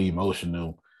 Your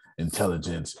emotional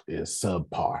intelligence is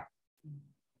subpar.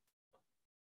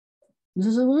 This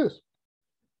is what it is.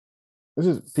 This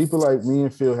is people like me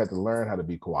and Phil had to learn how to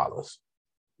be koalas.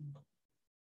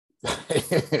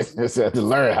 Just had to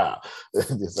learn how.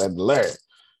 Just had to learn.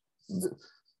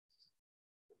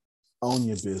 Own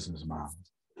your business, Mom.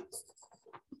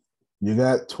 You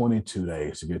got 22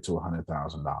 days to get to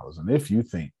 $100,000. And if you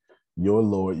think your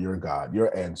Lord, your God,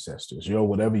 your ancestors, your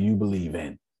whatever you believe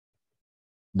in,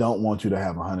 don't want you to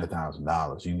have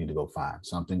 $100,000, you need to go find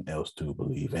something else to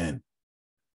believe in.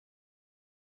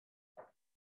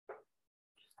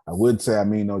 I would say I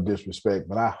mean no disrespect,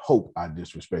 but I hope I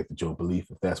disrespected your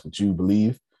belief if that's what you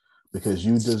believe, because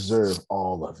you deserve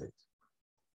all of it.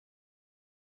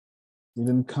 You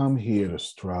didn't come here to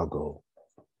struggle.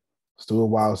 Stuart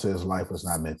Wild says life was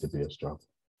not meant to be a struggle.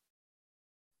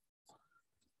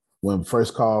 When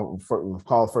call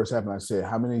first happened, I said,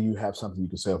 how many of you have something you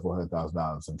can sell for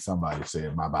 $100,000? And somebody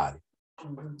said, my body.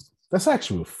 Mm-hmm. That's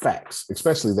actual facts,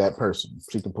 especially that person.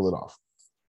 She can pull it off.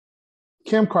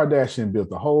 Kim Kardashian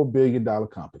built a whole $1 billion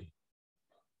company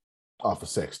off a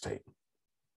sex tape.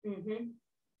 Mm-hmm.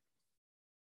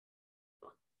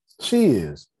 She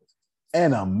is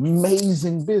an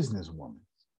amazing businesswoman.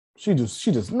 She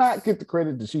does not get the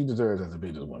credit that she deserves as a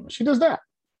businesswoman. She does not.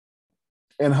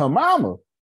 And her mama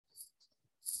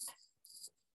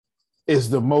is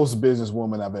the most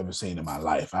businesswoman I've ever seen in my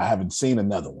life. I haven't seen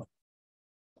another one.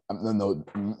 No,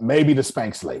 maybe the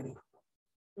Spanx lady.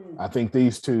 I think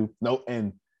these two. No,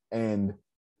 and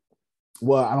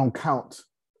well, I don't count.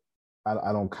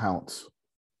 I don't count.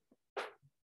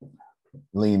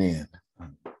 Lean in.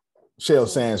 Sheryl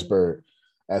Sandberg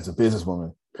as a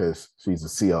businesswoman because she's a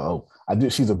COO.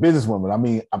 She's a businesswoman. I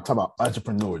mean, I'm talking about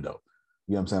entrepreneur though.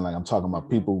 You know what I'm saying? Like I'm talking about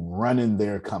people running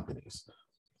their companies.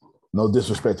 No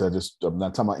disrespect. I'm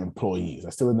not talking about employees.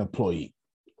 I'm still an employee.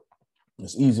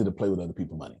 It's easy to play with other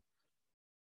people's money.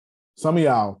 Some of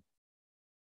y'all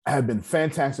have been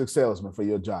fantastic salesmen for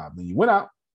your job. Then you went out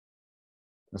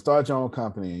and started your own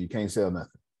company and you can't sell nothing.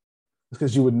 It's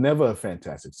because you were never a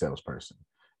fantastic salesperson.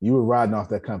 You were riding off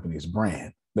that company's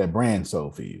brand. That brand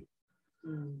sold for you.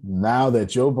 Now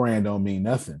that your brand don't mean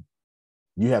nothing,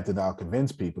 you have to now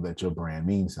convince people that your brand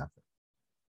means something.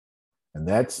 And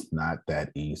that's not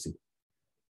that easy.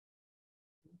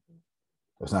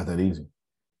 It's not that easy.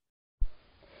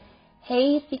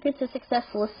 Hey, Secrets of Success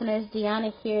listeners,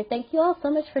 Deanna here. Thank you all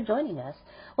so much for joining us.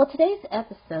 Well, today's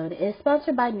episode is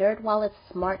sponsored by NerdWallet's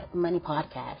Smart Money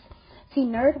Podcast. See,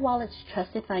 NerdWallet's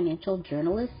trusted financial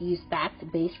journalists use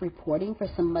fact-based reporting for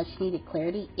some much-needed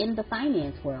clarity in the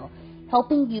finance world,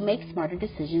 helping you make smarter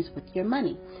decisions with your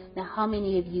money. Now, how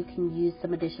many of you can use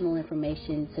some additional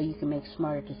information so you can make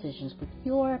smarter decisions with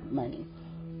your money?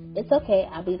 It's okay.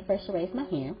 I'll be the first to raise my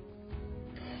hand.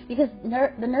 Because the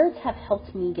nerds have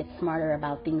helped me get smarter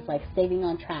about things like saving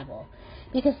on travel.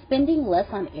 Because spending less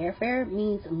on airfare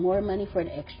means more money for an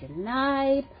extra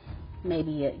night,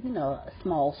 maybe a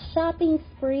small shopping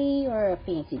spree or a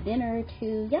fancy dinner or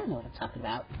two. Y'all know what I'm talking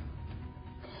about.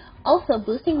 Also,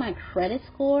 boosting my credit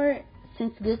score,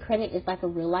 since good credit is like a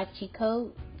real life cheat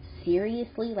code,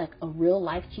 seriously, like a real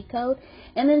life cheat code.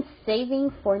 And then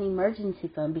saving for an emergency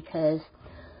fund, because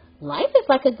life is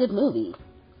like a good movie.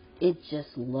 It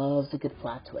just loves a good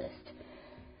plot twist.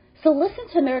 So listen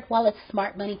to NerdWallet's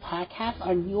Smart Money Podcast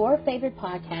on your favorite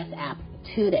podcast app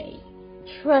today.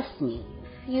 Trust me,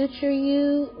 future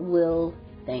you will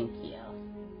thank you.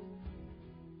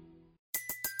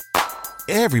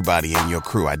 Everybody in your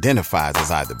crew identifies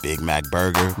as either Big Mac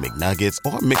Burger, McNuggets,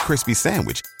 or McCrispy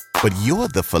Sandwich. But you're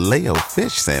the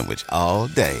Filet-O-Fish Sandwich all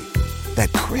day.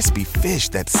 That crispy fish,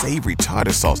 that savory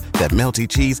tartar sauce, that melty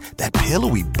cheese, that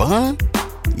pillowy bun.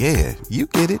 Yeah, you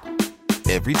get it.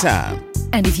 Every time.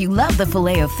 And if you love the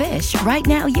Filet-O-Fish, right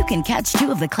now you can catch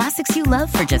two of the classics you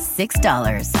love for just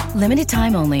 $6. Limited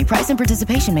time only. Price and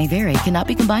participation may vary. Cannot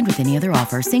be combined with any other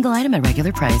offer. Single item at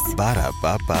regular price.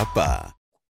 Ba-da-ba-ba-ba.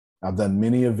 I've done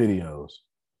many of videos.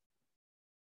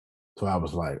 So I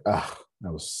was like, that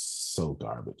was so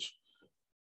garbage.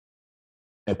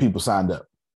 And people signed up.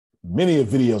 Many of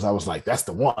videos I was like, that's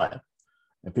the one.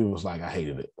 And people was like, I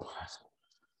hated it.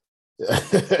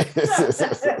 It's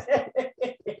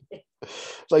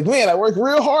like, man, I worked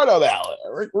real hard on that one. I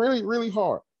worked really, really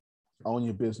hard on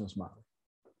your business model.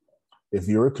 If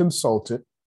you're a consultant,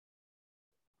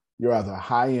 you're either a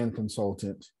high-end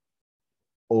consultant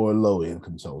or a low-end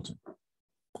consultant.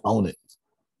 Own it.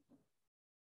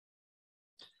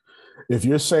 If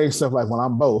you're saying stuff like, well,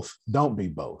 I'm both, don't be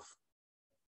both.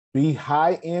 Be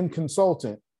high-end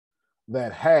consultant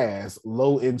that has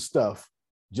low-end stuff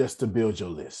just to build your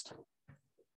list.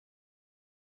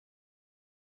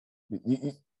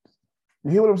 You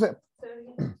hear what I'm saying?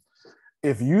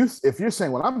 If you're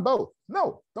saying, well, I'm both.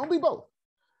 No, don't be both.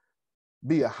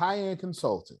 Be a high-end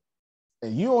consultant.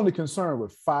 And you're only concerned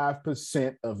with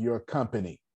 5% of your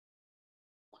company.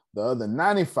 The other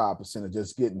 95% are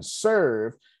just getting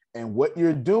served. And what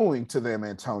you're doing to them,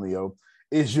 Antonio,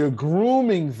 is you're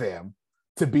grooming them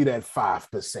to be that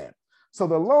 5%. So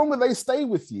the longer they stay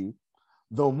with you,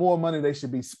 the more money they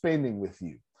should be spending with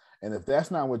you. And if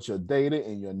that's not what your data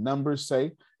and your numbers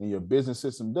say and your business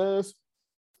system does,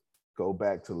 go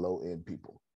back to low-end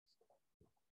people.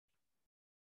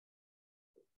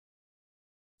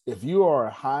 If you are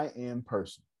a high-end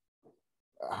person,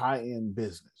 a high-end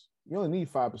business, you only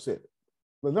need 5%.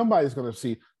 But nobody's coming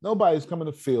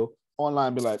to Phil online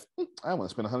and be like, I want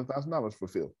to spend $100,000 for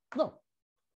Phil. No,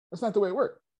 that's not the way it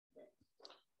works.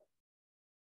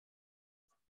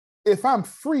 If I'm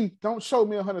free, don't show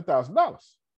me $100,000.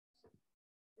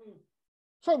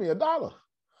 Show me $1.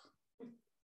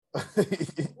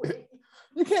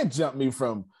 You can't jump me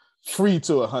from free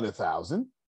to 100,000.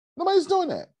 Nobody's doing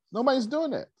that.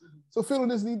 So Phil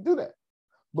doesn't need to do that.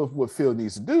 But what Phil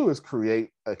needs to do is create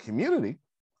a community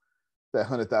that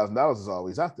 $100,000 is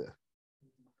always out there,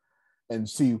 and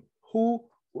see who.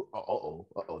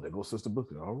 There goes Sister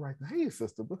Booker. All right, hey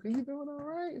Sister Booker, you doing all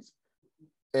right?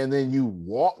 And then you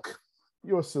walk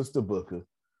your Sister Booker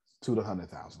to the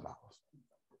 $100,000.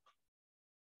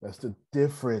 That's the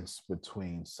difference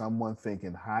between someone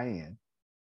thinking high end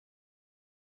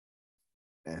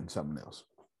and something else.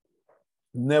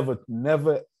 Never,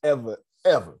 ever,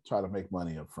 ever try to make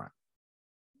money up front.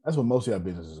 That's what most of our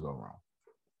businesses go wrong.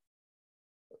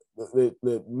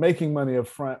 The making money up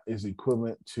front is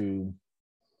equivalent to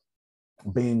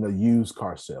being a used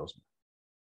car salesman.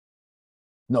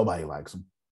 Nobody likes them.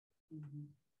 Mm-hmm.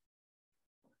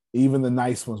 Even the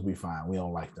nice ones we find, we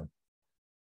don't like them.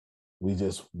 We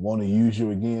just want to use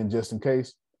you again just in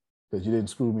case, because you didn't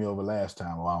screw me over last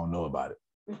time, or I don't know about it.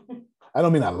 I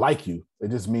don't mean I like you. It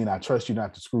just means I trust you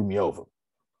not to screw me over.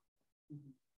 You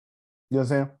know what I'm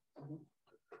saying? Mm-hmm.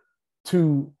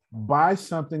 To buy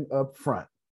something up front,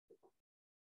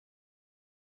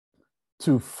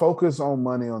 to focus on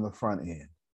money on the front end,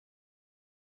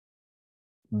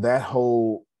 that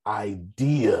whole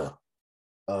idea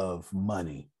of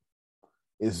money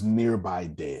is nearby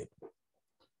dead.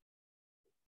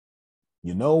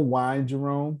 You know why,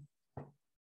 Jerome?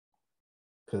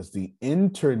 Because the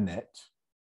internet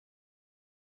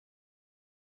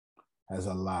has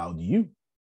allowed you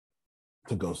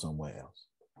to go somewhere else.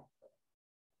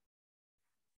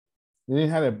 We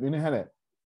didn't have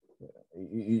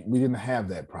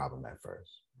that problem at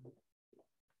first.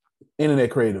 Internet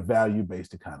created a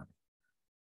value-based economy.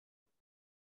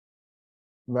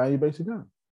 Value-based economy.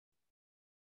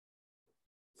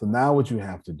 So now what you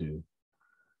have to do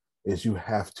is you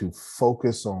have to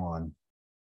focus on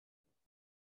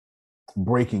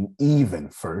breaking even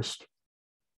first,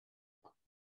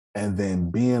 and then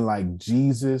being like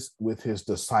Jesus with his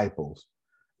disciples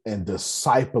and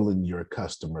discipling your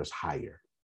customers higher.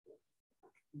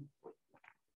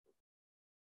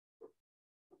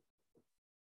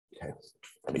 Okay,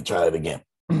 let me try it again.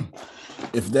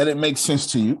 If that didn't make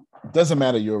sense to you, it doesn't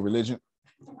matter your religion.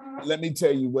 Let me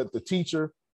tell you what the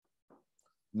teacher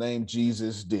named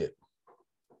Jesus did.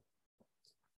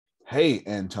 Hey,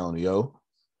 Antonio,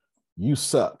 you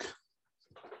suck.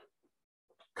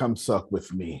 Come suck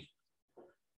with me.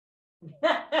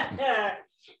 I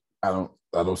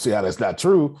don't see how that's not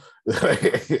true. I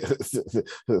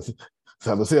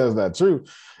don't see how that's not true.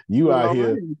 You out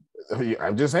here,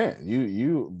 I'm just saying,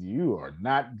 you are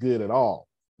not good at all.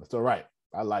 That's all right.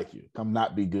 I like you. Come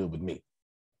not be good with me.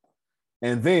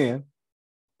 And then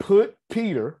put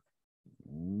Peter,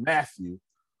 Matthew,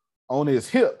 on his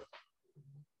hip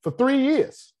for 3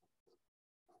 years.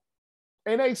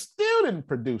 And they still didn't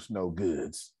produce no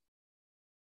goods.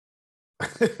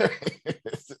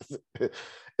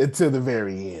 Until the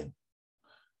very end.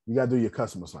 You got to do your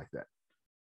customers like that.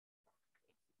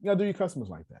 You got to do your customers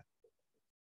like that.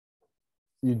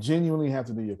 You genuinely have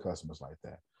to do your customers like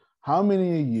that. How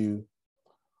many of you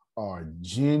are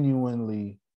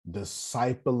genuinely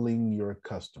discipling your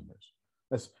customers?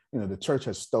 That's, the church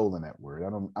has stolen that word. I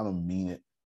don't mean it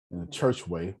in a church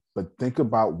way, but think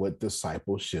about what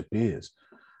discipleship is.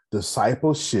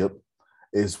 Discipleship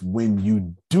is when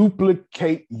you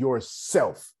duplicate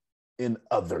yourself in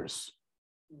others.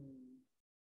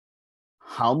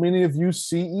 How many of you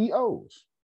CEOs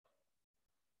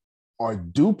are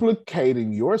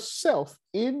duplicating yourself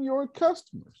in your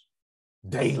customers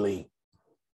daily?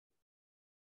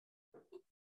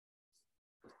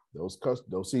 Those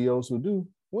CEOs who do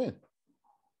win.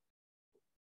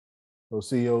 Those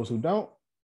CEOs who don't,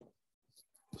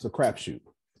 it's a crapshoot.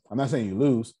 I'm not saying you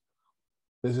lose.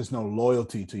 There's just no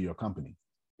loyalty to your company.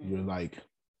 You're like,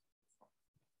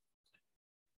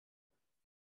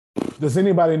 does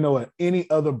anybody know any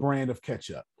other brand of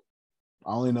ketchup?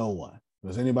 I only know one.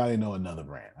 Does anybody know another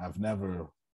brand? I've never,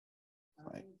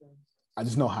 I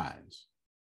just know Heinz.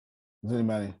 Does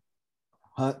anybody?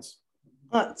 Hunt's?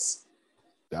 Hunt's.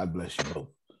 God bless you both.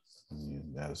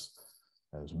 That's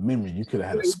memory. You could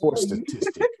have had a sports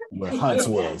statistic where Hunt's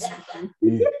was.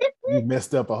 You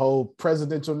messed up a whole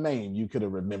presidential name. You could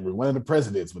have remembered one of the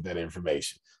presidents with that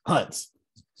information. Hunt's.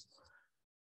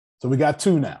 So we got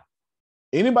 2 now.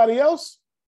 Anybody else?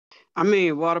 I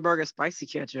mean, Whataburger spicy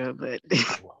ketchup, but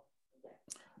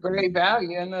Great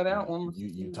Value. I know that one.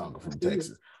 You talking from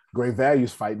Texas. Great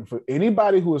Value's fighting for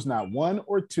anybody who is not 1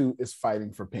 or 2 is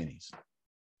fighting for pennies.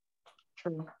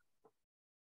 True.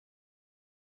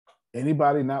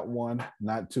 Anybody not 1,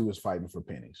 not 2 is fighting for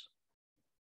pennies.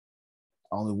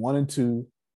 Only 1 and 2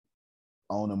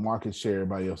 own a market share.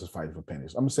 Everybody else is fighting for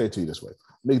pennies. I'm gonna say it to you this way: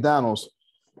 McDonald's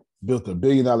built a $1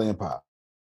 billion empire.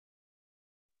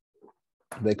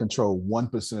 They control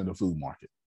 1% of the food market.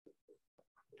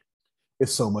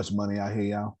 It's so much money out here,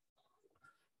 y'all.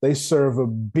 They serve over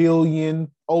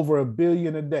 $1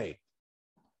 billion a day,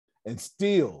 and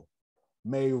still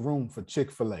made room for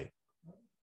Chick-fil-A.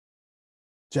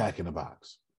 Jack in the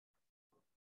Box.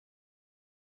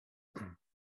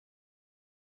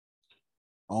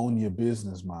 Own your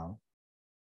business model,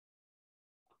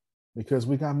 because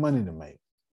we got money to make.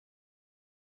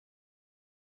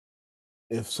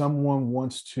 If someone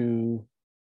wants to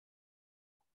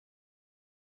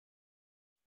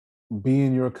be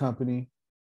in your company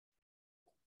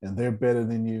and they're better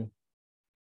than you,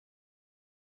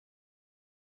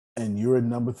 and you're a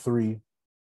number 3,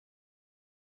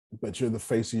 but you're the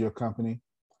face of your company,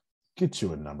 get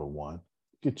you a number 1,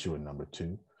 get you a number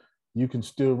 2. You can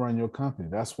still run your company.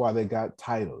 That's why they got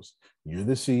titles. You're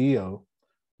the CEO,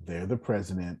 they're the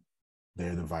president,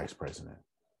 they're the vice president.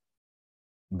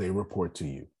 They report to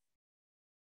you.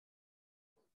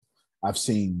 I've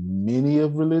seen many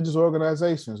of religious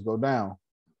organizations go down.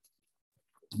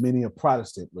 Many of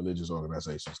Protestant religious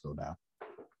organizations go down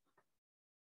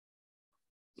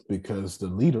because the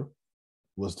leader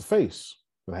was the face,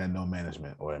 but had no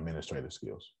management or administrative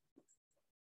skills.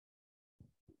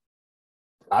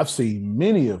 I've seen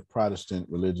many of Protestant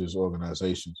religious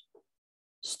organizations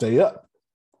stay up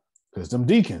because them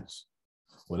deacons,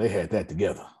 well, they had that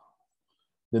together.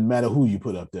 Didn't matter who you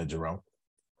put up there, Jerome.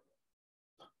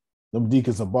 Them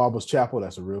deacons of Barber's Chapel,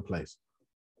 that's a real place.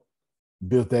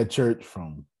 Built that church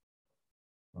from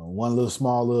one little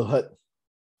small little hut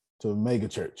to a mega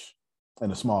church in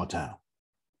a small town.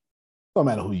 Don't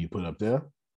matter who you put up there.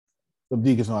 Them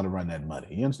deacons know how to run that money.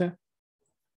 You understand?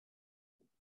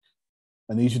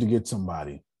 I need you to get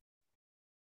somebody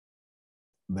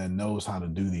that knows how to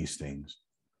do these things.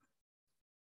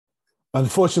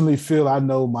 Unfortunately, Phil, I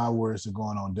know my words are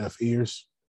going on deaf ears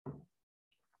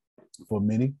for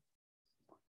many,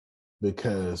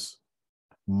 because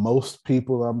most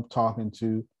people I'm talking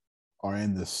to are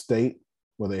in the state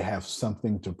where they have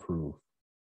something to prove.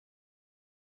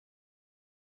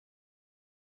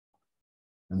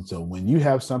 And so when you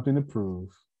have something to prove,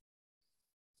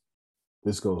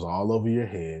 this goes all over your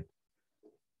head,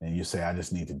 and you say, I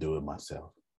just need to do it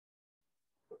myself.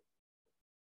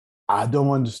 I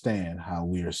don't understand how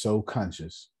we are so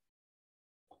conscious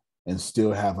and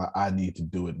still have a I need to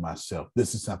do it myself.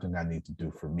 This is something I need to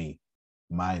do for me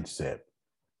mindset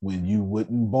when you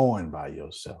wasn't born by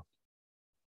yourself.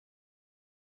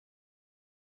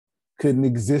 Couldn't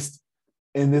exist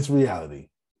in this reality,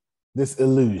 this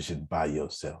illusion by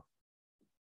yourself.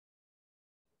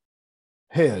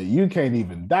 Hell, you can't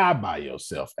even die by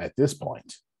yourself at this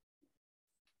point.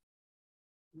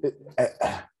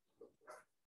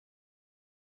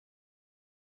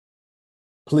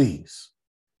 Please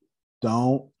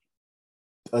don't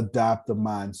adopt the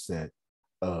mindset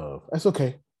of, that's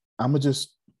okay, I'm going to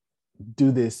just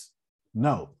do this.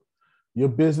 No, your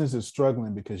business is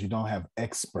struggling because you don't have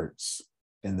experts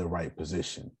in the right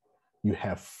position. You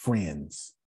have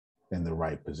friends in the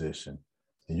right position,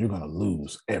 and you're going to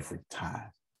lose every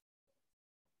time.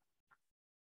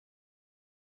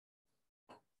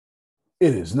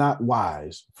 It is not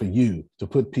wise for you to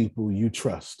put people you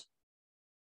trust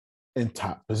in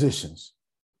top positions.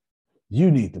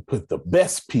 You need to put the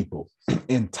best people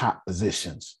in top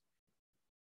positions.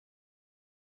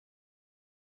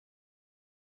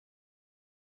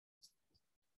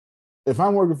 If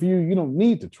I'm working for you, you don't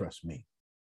need to trust me.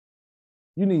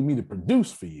 You need me to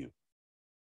produce for you.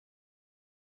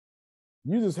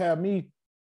 You just have me,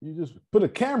 you just put a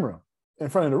camera in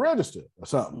front of the register or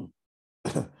something.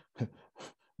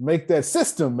 Make that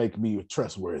system make me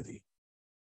trustworthy.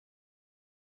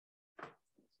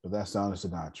 But that's the honest to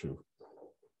God truth.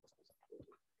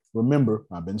 Remember,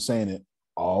 I've been saying it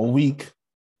all week.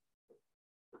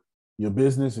 Your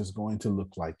business is going to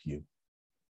look like you.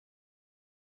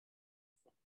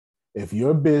 If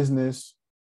your business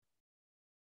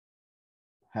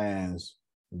has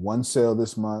one sale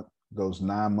this month, goes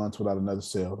 9 months without another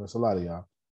sale, that's a lot of y'all.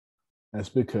 That's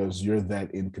because you're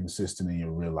that inconsistent in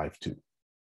your real life too.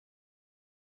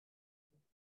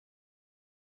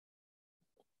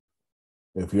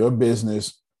 If your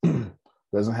business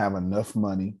doesn't have enough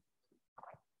money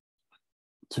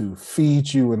to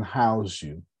feed you and house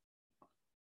you,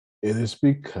 it is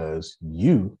because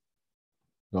you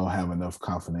don't have enough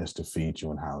confidence to feed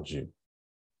you and house you.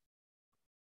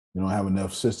 You don't have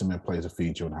enough system in place to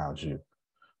feed you and house you.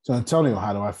 So Antonio,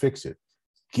 how do I fix it?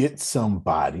 Get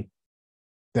somebody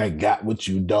that got what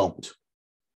you don't.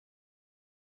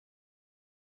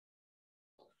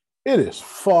 It is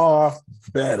far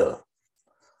better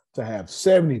to have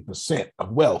 70%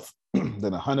 of wealth than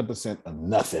 100% of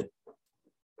nothing.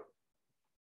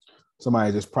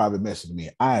 Somebody just private messaged me.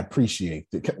 I appreciate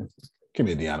it. Come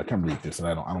here, Deanna. Come read this. And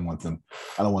I don't want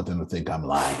them to think I'm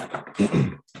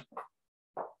lying.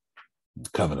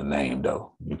 Cover the name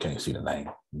though. You can't see the name.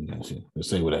 You can't see. Let's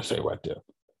say what I say right there.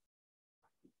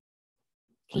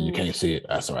 So you can't see it.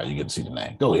 That's all right. You get to see the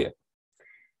name. Go ahead.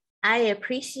 I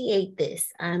appreciate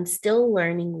this. I'm still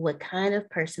learning what kind of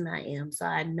person I am, so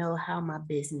I know how my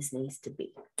business needs to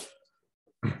be.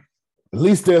 At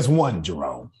least there's one,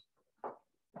 Jerome.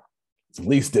 At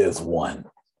least there's one.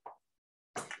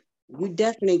 You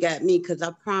definitely got me, because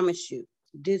I promise you,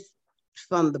 this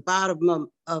from the bottom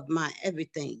of my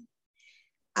everything.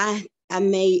 I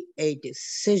made a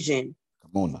decision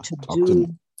to do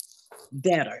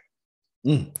better.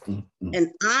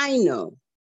 And I know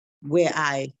where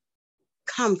I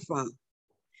come from,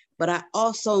 but I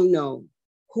also know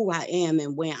who I am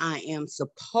and where I am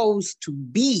supposed to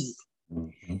be.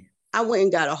 I went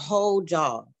and got a whole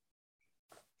job,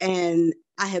 and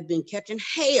I have been catching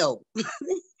hell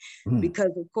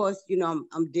because, of course, you know,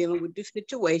 I'm dealing with the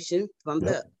situation from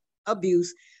the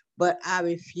abuse, but I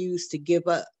refused to give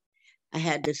up. I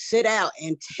had to sit out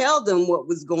and tell them what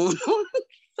was going on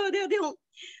so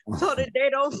that they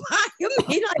don't fire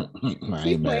me. Like,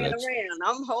 keep playing around.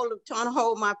 I'm trying to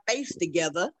hold my face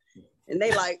together, and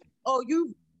they like, oh,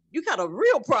 you got a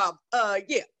real problem.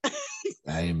 Yeah.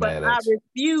 I ain't but mad I at you.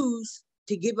 refuse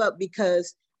to give up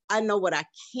because I know what I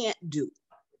can't do.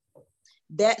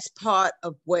 That's part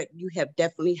of what you have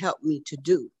definitely helped me to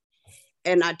do.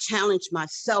 And I challenge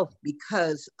myself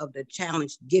because of the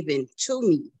challenge given to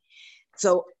me.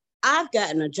 So I've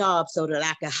gotten a job so that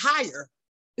I can hire.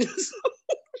 Because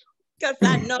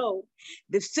I know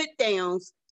the sit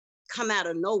downs come out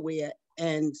of nowhere,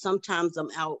 and sometimes I'm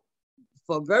out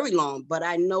for very long, but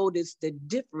I noticed the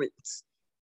difference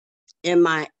in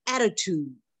my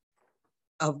attitude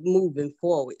of moving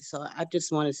forward. So I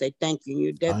just want to say thank you.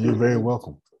 You're definitely You're very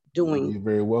welcome. Doing You're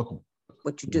very welcome.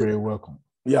 What you You're do. very welcome.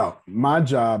 Yeah, my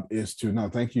job is to, no,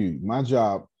 thank you. My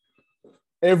job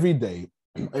every day,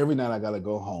 every night I got to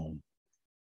go home.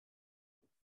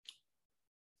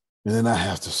 And then I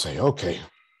have to say, okay,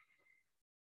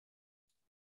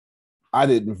 I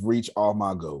didn't reach all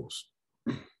my goals.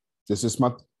 This is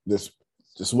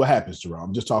what happens, Jerome.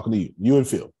 I'm just talking to you and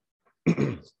Phil.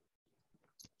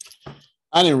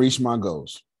 I didn't reach my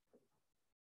goals.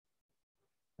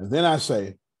 And then I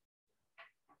say,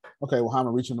 okay, well, how am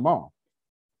I reaching them all?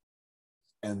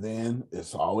 And then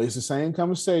it's always the same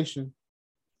conversation.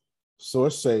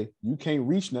 Source say, you can't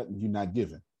reach nothing you're not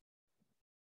giving.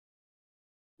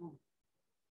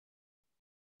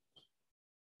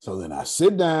 So then I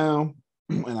sit down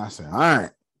and I say, all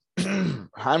right,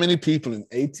 how many people in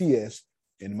ATS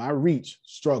in my reach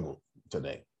struggled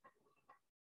today?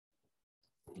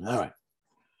 All right.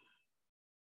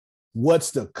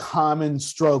 What's the common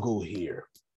struggle here?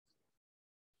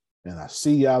 And I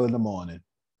see y'all in the morning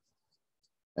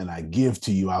and I give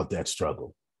to you out that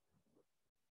struggle.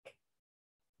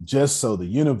 Just so the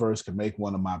universe can make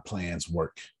one of my plans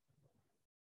work.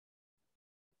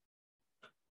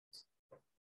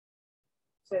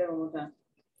 Say that one more time.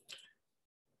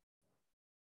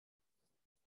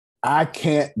 I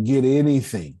can't get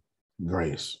anything,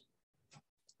 Grace,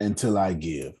 until I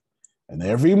give. And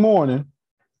every morning,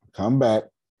 come back,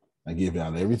 I give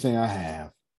y'all everything I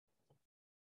have.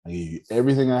 I give you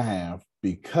everything I have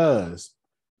because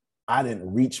I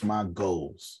didn't reach my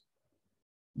goals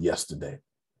yesterday.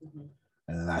 Mm-hmm.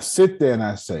 And then I sit there and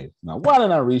I say, now, why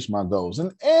didn't I reach my goals?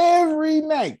 And every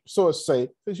night, Source say,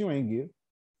 because you ain't give.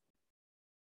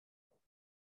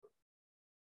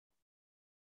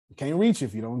 You can't reach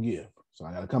if you don't give. So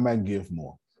I got to come back and give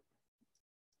more.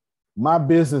 My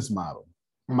business model,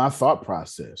 my thought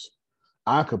process,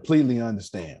 I completely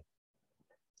understand.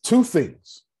 Two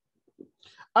things.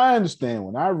 I understand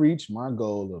when I reach my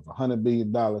goal of $100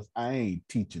 billion, I ain't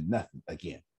teaching nothing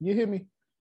again. You hear me?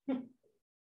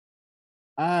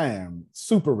 I am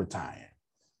super retired.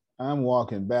 I'm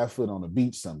walking barefoot on a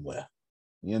beach somewhere.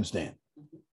 You understand?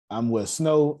 I'm where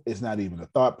snow is not even a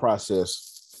thought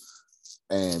process.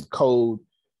 And cold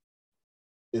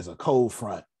is a cold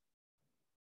front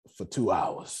for 2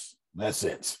 hours. That's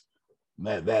it.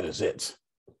 That is it.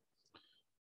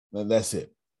 That's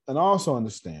it. And I also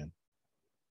understand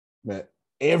that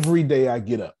every day I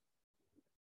get up,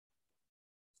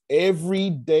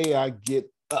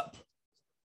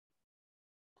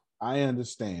 I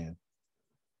understand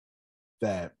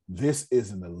that this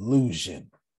is an illusion.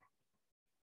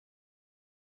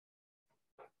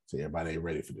 See, everybody ain't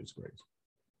ready for this, Grace.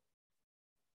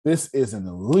 This is an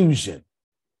illusion.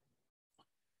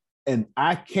 And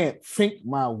I can't think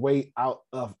my way out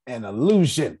of an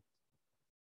illusion.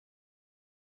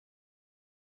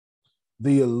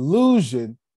 The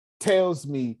illusion tells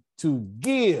me to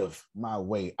give my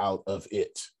way out of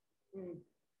it.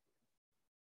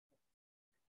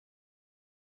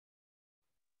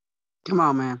 Come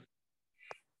on, man.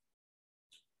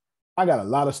 I got a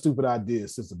lot of stupid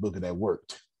ideas since the book of that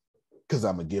worked because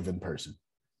I'm a giving person.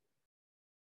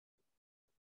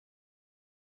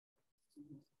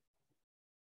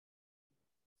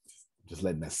 Just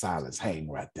letting that silence hang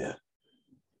right there.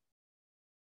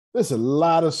 There's a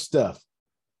lot of stuff.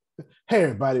 Hey,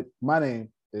 everybody. My name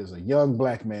is a young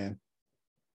Black man,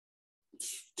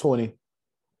 20,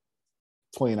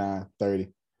 29,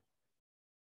 30.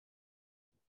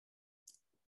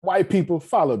 White people,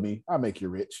 follow me. I'll make you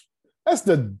rich. That's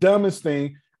the dumbest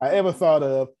thing I ever thought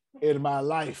of in my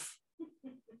life.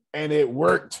 And it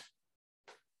worked.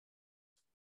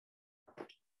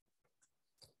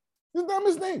 It's the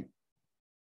dumbest thing.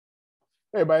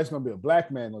 Everybody's going to be a Black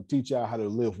man going to teach y'all how to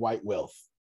live white wealth.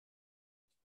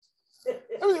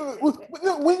 I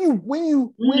mean, when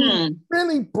you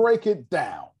really break it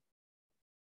down,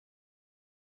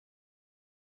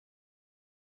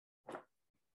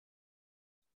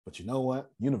 but you know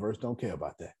what? Universe don't care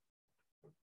about that.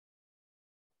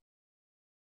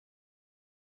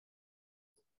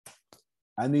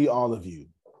 I need all of you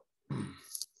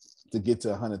to get to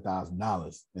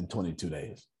 $100,000 in 22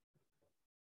 days.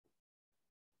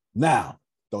 Now,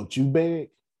 don't you beg.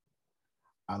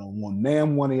 I don't want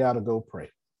damn one of y'all to go pray.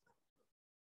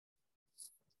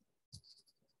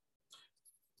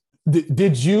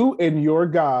 Did you and your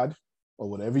God, or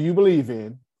whatever you believe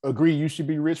in, agree you should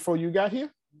be rich before you got here?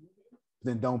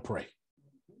 Then don't pray.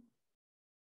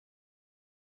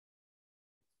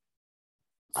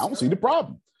 I don't see the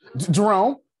problem.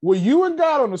 Jerome, were you and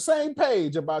God on the same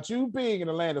page about you being in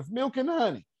the land of milk and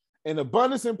honey, in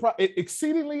abundance and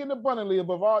exceedingly and abundantly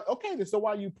above all? Okay, so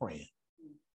why are you praying?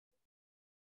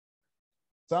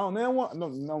 So I don't want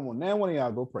one of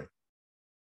y'all go pray.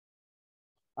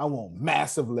 I want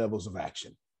massive levels of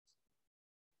action.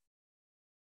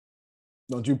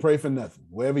 Don't you pray for nothing.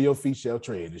 Wherever your feet shall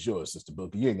tread is yours, Sister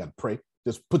Booker. You ain't got to pray.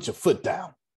 Just put your foot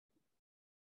down.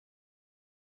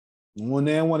 One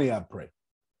of y'all pray.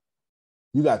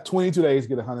 You got 22 days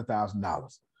to get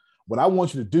 $100,000. What I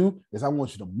want you to do is I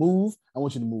want you to move. I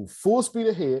want you to move full speed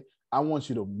ahead. I want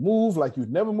you to move like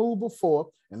you've never moved before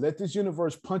and let this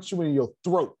universe punch you in your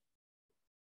throat.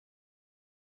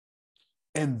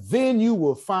 And then you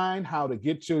will find how to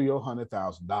get you your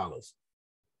 $100,000.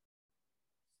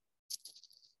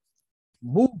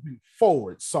 Moving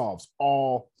forward solves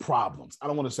all problems. I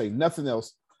don't want to say nothing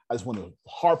else. I just want to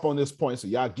harp on this point so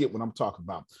y'all get what I'm talking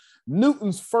about.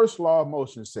 Newton's first law of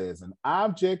motion says an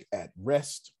object at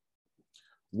rest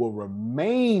will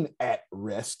remain at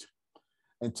rest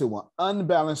until an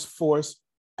unbalanced force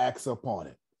acts upon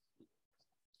it.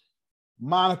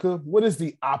 Monica, what is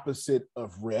the opposite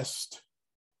of rest?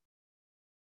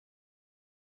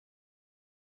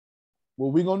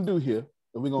 What we're going to do here,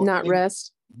 we're going not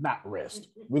rest. Not rest.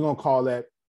 We're going to call that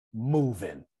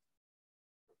moving.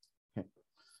 Okay.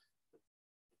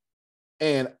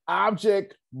 An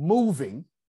object moving,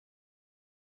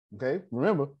 okay,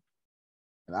 remember,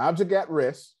 an object at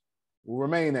rest will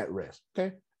remain at rest,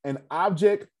 okay? An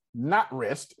object not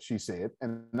rest, she said,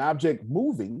 and an object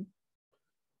moving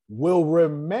will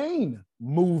remain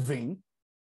moving.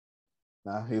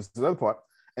 Now, here's the other part,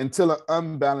 until an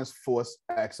unbalanced force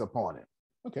acts upon it.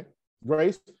 Okay,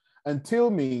 Grace, until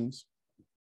means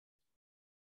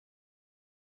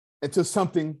until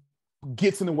something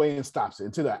gets in the way and stops it,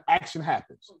 until the action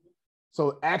happens.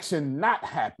 So action not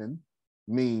happen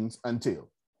means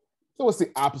until. So what's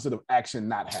the opposite of action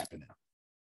not happening?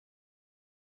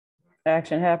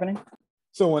 Action happening.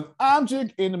 So an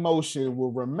object in motion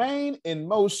will remain in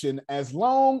motion as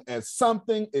long as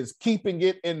something is keeping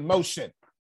it in motion.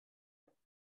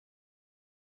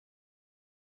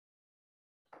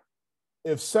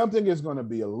 If something is going to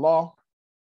be a law,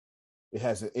 it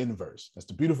has an inverse. That's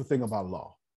the beautiful thing about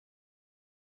law.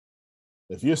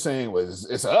 If you're saying, well,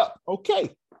 it's up,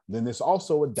 okay, then it's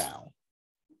also a down.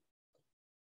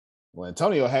 Well,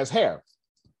 Antonio has hair.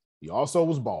 He also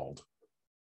was bald.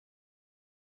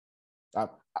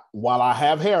 While I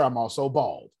have hair, I'm also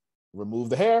bald. Remove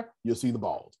the hair, you'll see the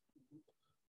bald.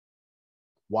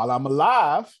 While I'm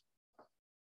alive,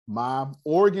 my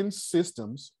organ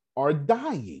systems are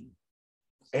dying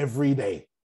every day.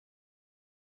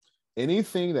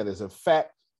 Anything that is a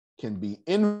fact can be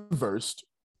inversed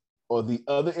or the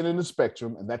other end of the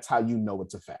spectrum, and that's how you know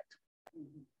it's a fact.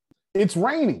 It's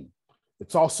raining.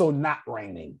 It's also not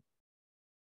raining.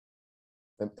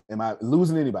 Am I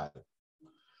losing anybody?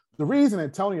 The reason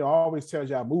Antonio always tells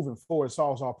y'all moving forward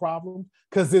solves all problems,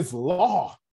 because it's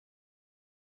law.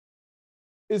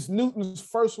 It's Newton's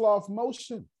first law of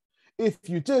motion. If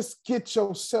you just get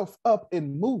yourself up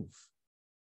and move,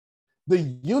 The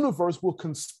universe will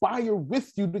conspire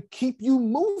with you to keep you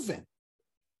moving.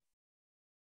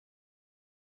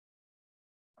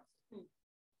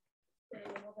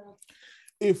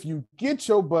 If you get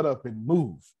your butt up and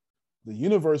move, the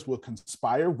universe will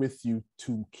conspire with you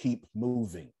to keep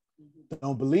moving.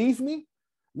 Don't believe me?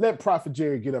 Let Prophet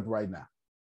Jerry get up right now.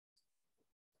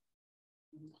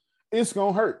 It's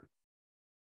going to hurt.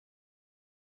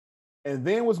 And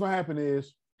then what's going to happen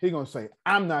is he's going to say,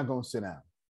 I'm not going to sit down.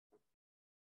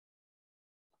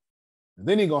 And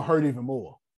then he's going to hurt even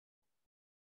more.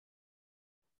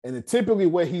 And then typically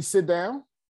where he sit down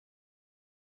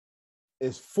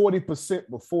is 40%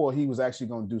 before he was actually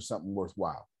going to do something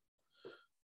worthwhile.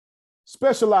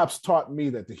 Special ops taught me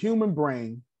that the human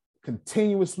brain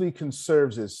continuously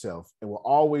conserves itself and will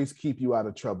always keep you out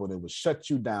of trouble, and it will shut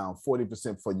you down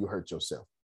 40% before you hurt yourself.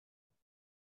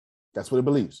 That's what it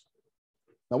believes.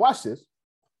 Now watch this.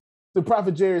 The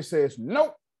Prophet Jerry says,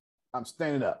 nope, I'm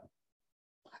standing up.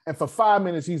 And for 5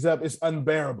 minutes he's up. It's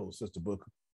unbearable, Sister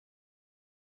Booker.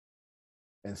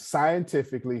 And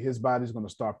scientifically, his body's going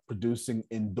to start producing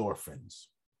endorphins.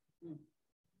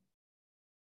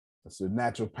 That's the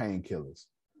natural painkillers.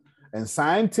 And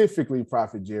scientifically,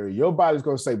 Prophet Jerry, your body's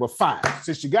going to say, well, fine.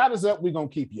 Since you got us up, we're going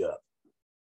to keep you up.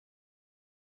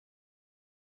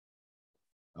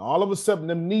 And all of a sudden,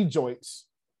 them knee joints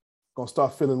going to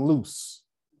start feeling loose.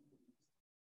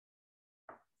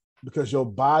 Because your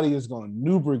body is going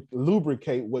to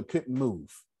lubricate what couldn't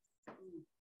move.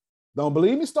 Don't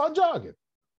believe me? Start jogging.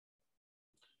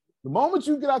 The moment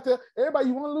you get out there, everybody,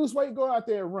 you want to lose weight, go out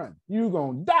there and run. You're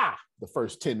going to die the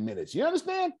first 10 minutes. You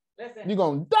understand? Listen. You're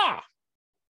going to die.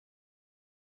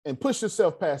 And push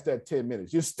yourself past that 10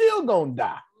 minutes. You're still going to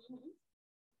die.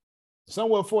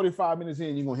 Somewhere 45 minutes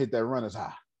in, you're going to hit that runner's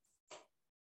high.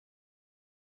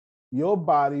 Your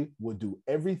body will do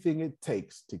everything it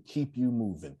takes to keep you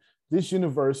moving. This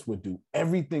universe will do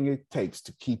everything it takes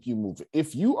to keep you moving.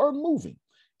 If you are moving,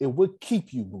 it will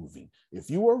keep you moving. If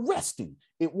you are resting,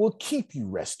 it will keep you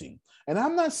resting. And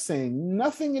I'm not saying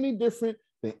nothing any different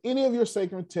than any of your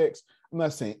sacred texts. I'm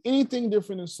not saying anything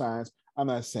different in science. I'm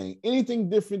not saying anything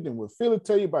different than what Phil will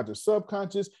tell you about your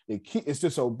subconscious. It's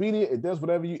just obedient. It does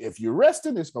whatever you, if you're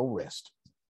resting, it's going to rest.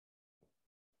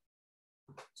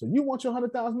 So you want your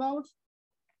 $100,000?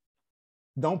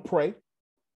 Don't pray.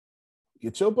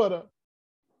 Get your butt up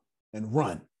and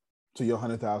run to your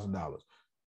 $100,000.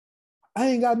 I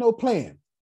ain't got no plan.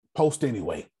 Post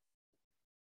anyway.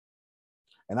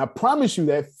 And I promise you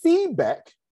that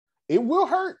feedback, it will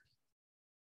hurt,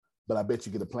 but I bet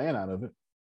you get a plan out of it.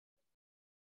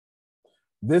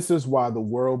 This is why the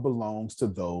world belongs to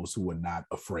those who are not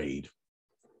afraid.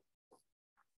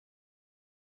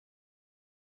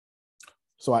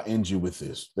 So I end you with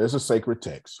this. There's a sacred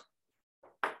text.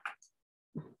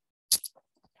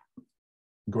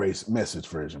 Grace, Message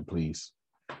version, please.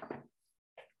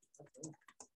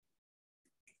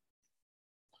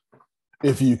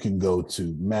 If you can go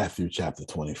to Matthew chapter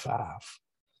 25.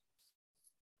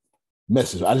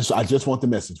 Message. I just want the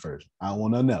Message version. I don't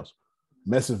want nothing else.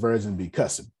 Message version be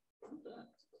cussing.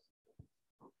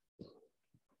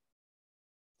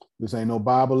 This ain't no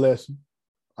Bible lesson.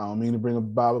 I don't mean to bring up the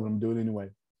Bible, but I'm doing it anyway.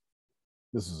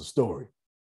 This is a story.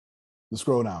 Let's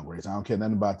scroll down, Grace. I don't care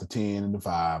nothing about the 10 and the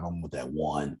 5. I'm with that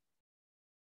 1.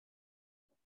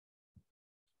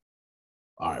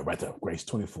 All right, right there, Grace,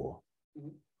 24.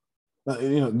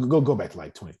 Go back to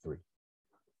like 23.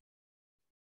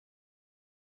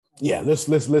 Yeah, let's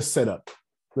set up.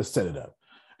 Let's set it up.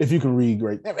 If you can read,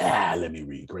 Grace. Let me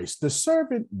read, Grace. The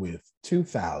servant with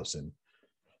 2,000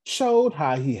 showed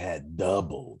how he had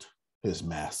doubled his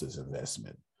master's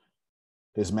investment.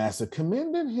 His master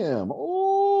commended him.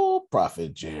 Oh,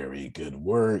 Prophet Jerry, good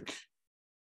work.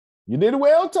 You did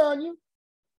well, Tanya.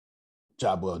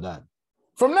 Job well done.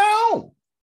 From now on,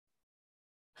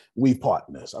 we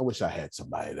partners. I wish I had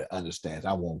somebody that understands.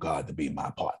 I want God to be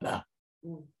my partner.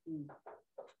 Mm-hmm.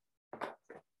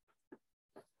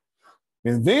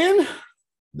 And then,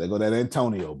 there go that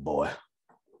Antonio boy.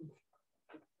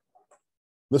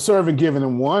 The servant giving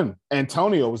him 1.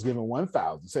 Antonio was given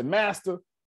 1,000. Said, Master,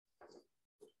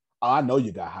 I know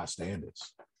you got high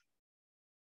standards.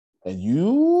 And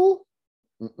you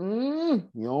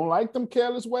don't like them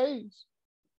careless ways.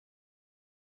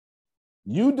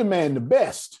 You demand the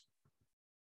best.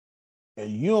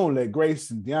 And you don't let Grace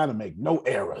and Deanna make no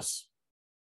errors.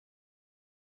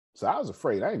 So I was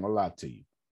afraid. I ain't gonna lie to you.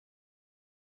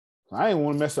 I ain't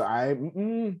want to mess up. I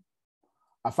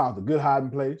found a good hiding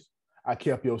place. I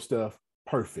kept your stuff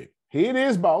perfect. Here it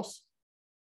is, boss.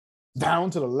 Down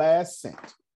to the last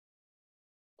cent.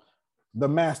 The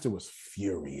master was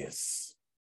furious.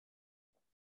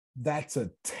 That's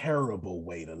a terrible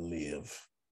way to live.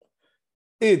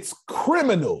 It's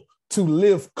criminal to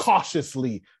live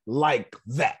cautiously like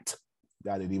that.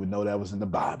 I didn't even know that was in the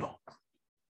Bible.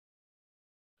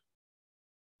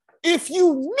 If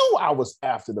you knew I was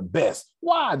after the best,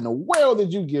 why in the world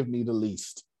did you give me the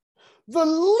least? The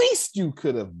least you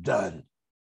could have done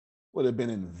would have been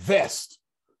invest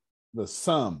the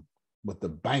sum with the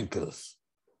bankers.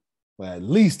 Well, at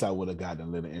least I would have gotten a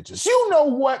little interest. You know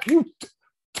what? You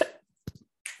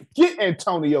get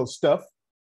Antonio stuff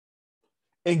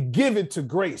and give it to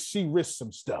Grace. She risked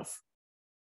some stuff.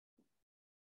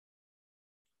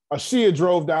 Or she had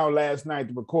drove down last night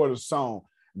to record a song,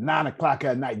 9 o'clock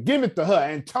at night. Give it to her.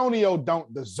 Antonio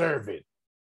don't deserve it.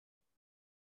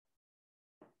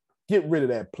 Get rid of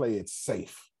that play it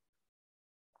safe.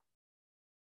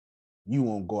 You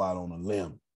won't go out on a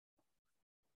limb.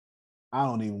 I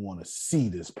don't even want to see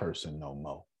this person no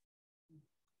more.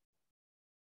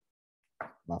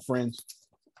 My friends,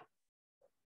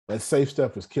 that safe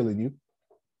stuff is killing you.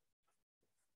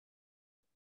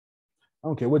 I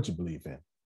don't care what you believe in.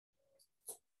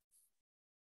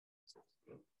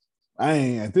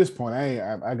 At this point,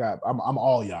 I'm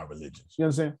all y'all religions. You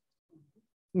understand? I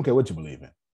don't care what you believe in.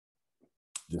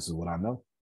 This is what I know.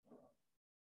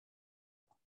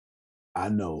 I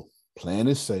know playing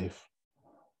is safe.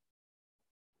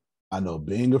 I know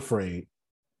being afraid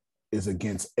is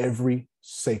against every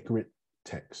sacred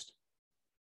text.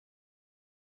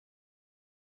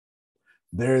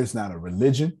 There is not a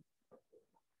religion,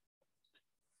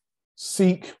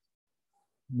 Sikh,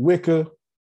 Wicca,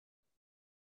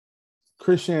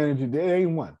 Christianity, there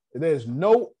ain't one. There's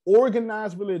no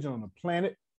organized religion on the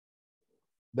planet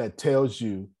that tells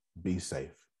you be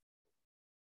safe.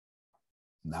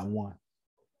 Not one.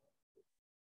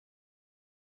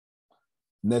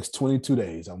 Next 22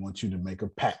 days, I want you to make a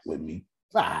pact with me.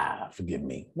 Forgive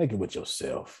me. Make it with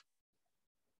yourself.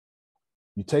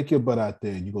 You take your butt out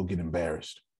there and you go get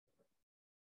embarrassed.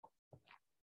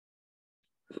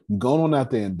 You're going on out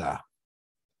there and die.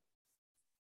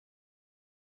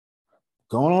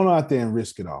 Going on out there and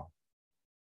risk it all.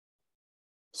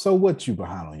 So what you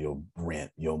behind on your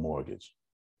rent, your mortgage?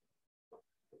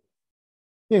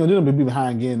 You ain't gonna be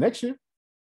behind again next year.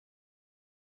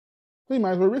 So you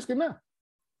might as well risk it now.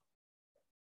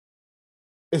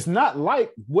 It's not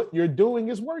like what you're doing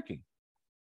is working.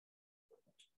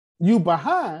 You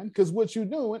behind because what you're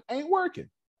doing ain't working.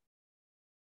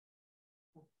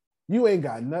 You ain't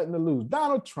got nothing to lose.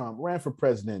 Donald Trump ran for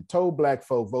president, told black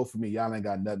folk, vote for me. Y'all ain't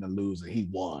got nothing to lose, and he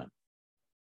won.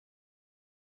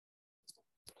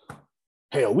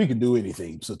 Hell, we can do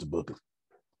anything, Sister Booker.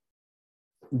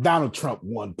 Donald Trump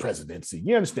won presidency.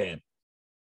 You understand?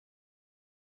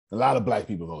 A lot of black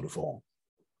people voted for him.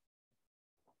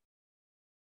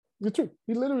 The truth.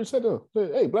 He literally said,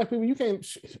 hey, black people, you can't,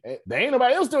 there ain't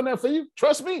nobody else doing that for you.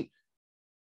 Trust me.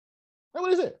 That's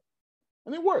what he said.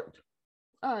 And it worked.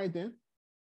 All right, then.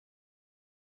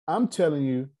 I'm telling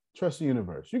you, trust the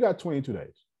universe. You got 22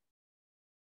 days.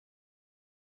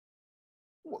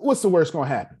 What's the worst going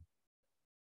to happen?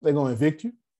 They're going to evict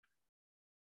you?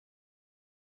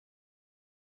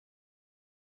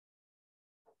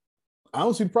 I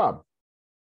don't see the problem.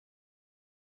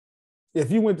 If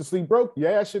you went to sleep broke,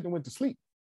 yeah, I shouldn't have went to sleep.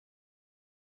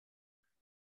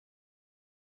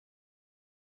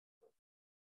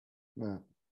 Now,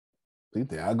 see,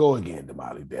 there I go again,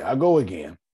 Damali. There I go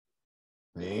again.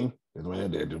 See?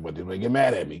 They get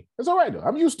mad at me. It's all right, though.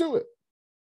 I'm used to it.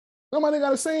 Nobody got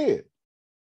to say it.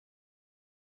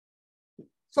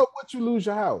 So what, you lose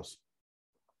your house?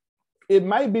 It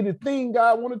might be the thing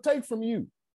God want to take from you.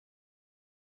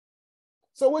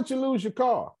 So what, you lose your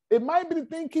car? It might be the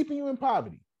thing keeping you in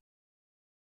poverty.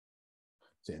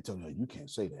 Say, Antonio, you can't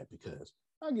say that because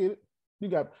I get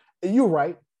it. You're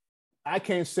right. I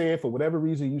can't say it for whatever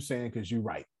reason you're saying because you're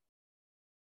right.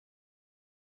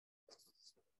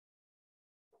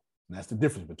 And that's the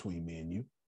difference between me and you.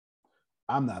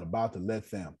 I'm not about to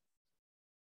let them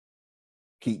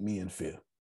keep me in fear.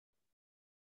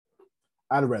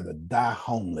 I'd rather die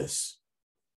homeless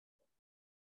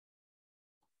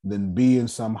than be in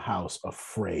some house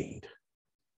afraid.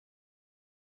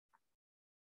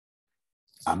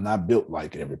 I'm not built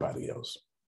like everybody else.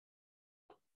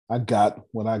 I got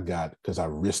what I got because I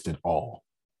risked it all.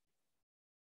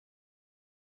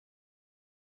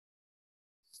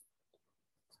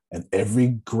 And every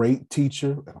great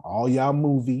teacher and all y'all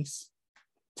movies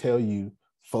tell you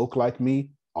folk like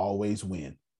me always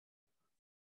win.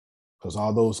 Because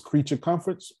all those creature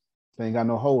comforts, they ain't got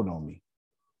no hold on me.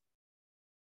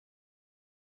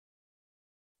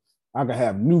 I can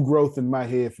have new growth in my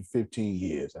head for 15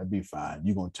 years. I'd be fine.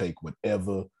 You're going to take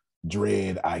whatever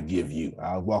dread I give you.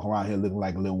 I'll walk around here looking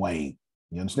like Lil Wayne.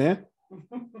 You understand?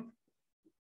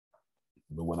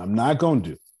 But what I'm not going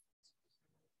to do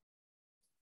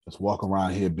is walk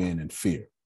around here being in fear.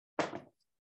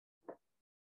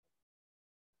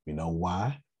 You know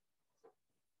why?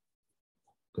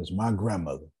 Because my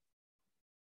grandmother,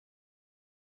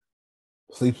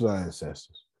 sleeps with our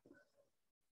ancestors,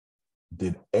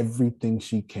 did everything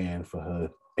she can for her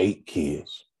 8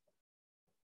 kids.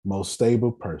 Most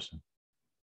stable person.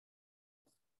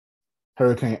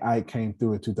 Hurricane Ike came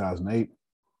through in 2008,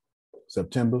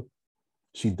 September.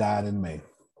 She died in May.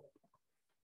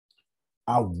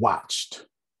 I watched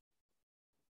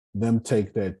them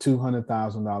take that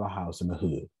 $200,000 house in the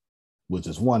hood, which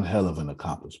is one hell of an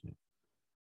accomplishment,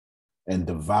 and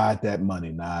divide that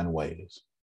money 9 ways.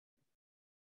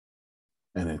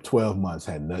 And in 12 months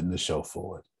had nothing to show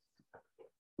for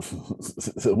it.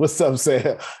 So what's up,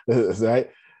 Sam? Right?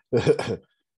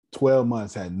 12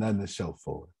 months had nothing to show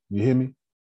for it. You hear me?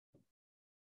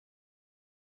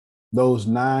 Those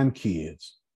 9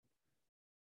 kids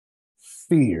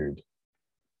feared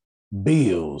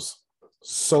bills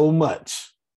so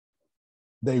much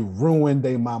they ruined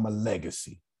their mama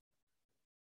legacy.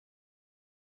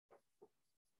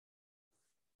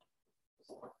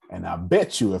 And I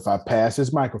bet you if I pass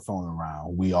this microphone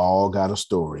around, we all got a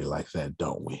story like that,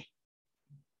 don't we?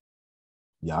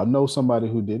 Y'all know somebody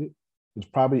who did it. It's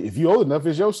probably, if you're old enough,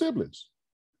 it's your siblings.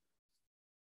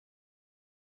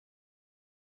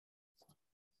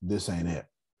 This ain't it.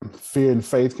 Fear and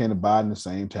faith can't abide in the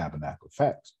same tabernacle.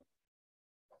 Facts.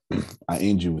 I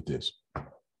end you with this.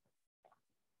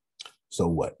 So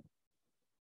what?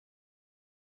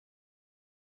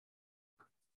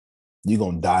 You're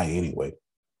going to die anyway.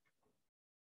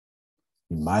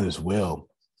 You might as well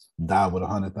die with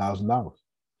 $100,000.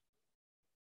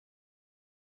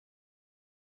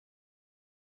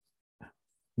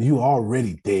 You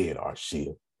already dead,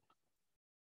 Arshia.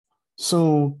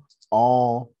 Soon,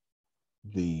 all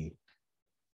the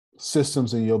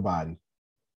systems in your body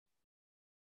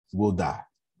will die.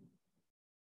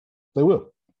 They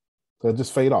will. They'll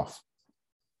just fade off.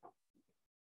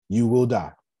 You will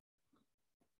die.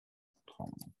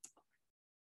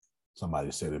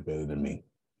 Somebody said it better than me.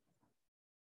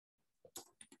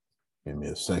 Give me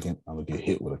a second. I'm going to get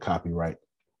hit with a copyright.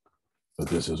 But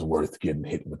this is worth getting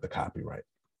hit with the copyright.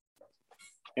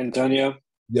 Antonio?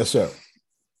 Yes, sir.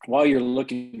 While you're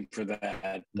looking for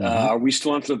that, are we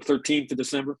still on for the 13th of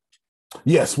December?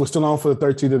 Yes, we're still on for the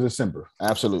 13th of December.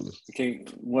 Absolutely. Okay.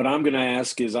 What I'm going to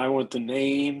ask is I want the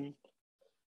name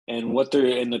and what they're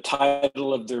in the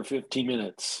title of their 15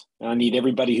 minutes. I need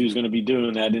everybody who's going to be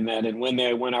doing that in that. And when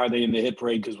are they in the hit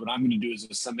parade? Because what I'm going to do is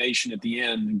a summation at the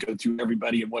end and go through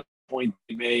everybody and what point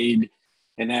they made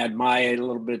and add my a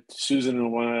little bit,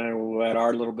 Susan will add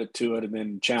our little bit to it, and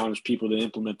then challenge people to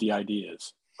implement the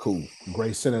ideas. Cool.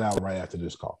 Great. Send it out right after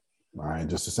this call. All right.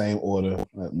 Just the same order.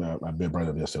 My big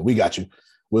brother just said, we got you.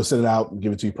 We'll send it out,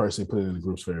 give it to you personally, put it in the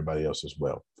groups for everybody else as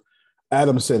well.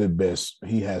 Adam said it best.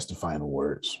 He has the final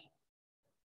words.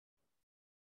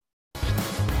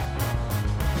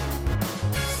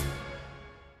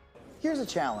 Here's a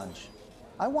challenge.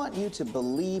 I want you to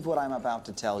believe what I'm about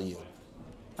to tell you.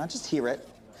 Not just hear it,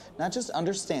 not just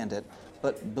understand it,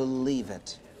 but believe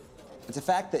it. It's a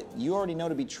fact that you already know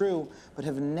to be true, but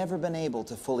have never been able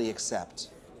to fully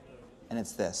accept. And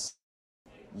it's this.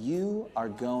 You are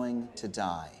going to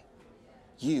die.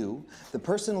 You, the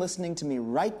person listening to me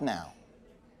right now,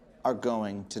 are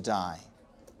going to die.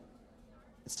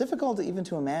 It's difficult even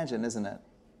to imagine, isn't it?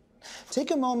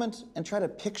 Take a moment and try to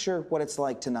picture what it's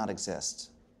like to not exist.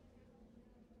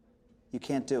 You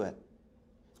can't do it.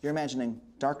 You're imagining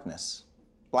darkness,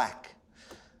 black.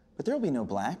 But there will be no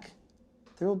black.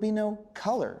 There will be no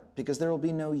color because there will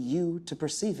be no you to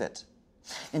perceive it.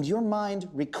 And your mind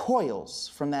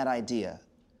recoils from that idea.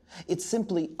 It's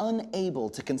simply unable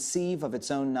to conceive of its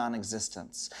own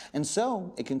non-existence. And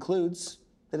so it concludes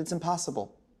that it's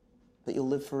impossible, that you'll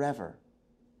live forever.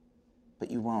 But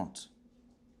you won't.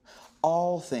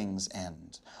 All things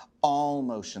end. All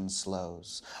motion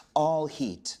slows. All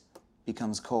heat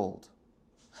becomes cold.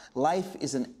 Life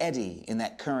is an eddy in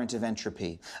that current of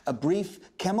entropy, a brief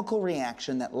chemical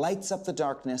reaction that lights up the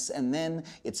darkness and then,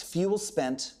 its fuel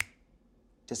spent,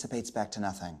 dissipates back to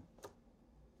nothing.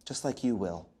 Just like you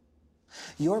will.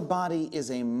 Your body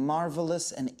is a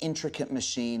marvelous and intricate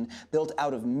machine built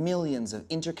out of millions of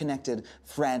interconnected,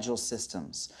 fragile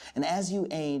systems. And as you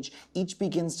age, each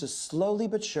begins to slowly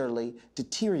but surely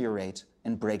deteriorate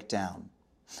and break down.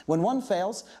 When one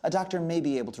fails, a doctor may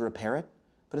be able to repair it,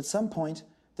 but at some point,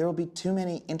 There will be too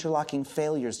many interlocking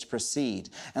failures to proceed.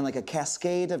 And like a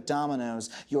cascade of dominoes,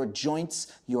 your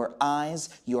joints, your eyes,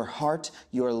 your heart,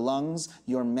 your lungs,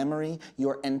 your memory,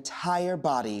 your entire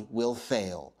body will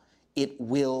fail. It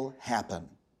will happen.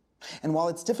 And while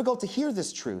it's difficult to hear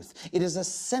this truth, it is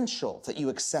essential that you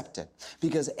accept it,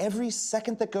 because every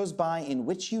second that goes by in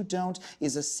which you don't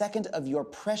is a second of your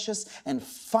precious and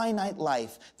finite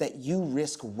life that you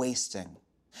risk wasting.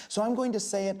 So I'm going to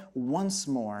say it once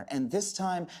more, and this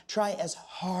time try as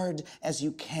hard as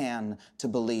you can to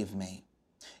believe me.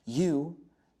 You,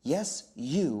 yes,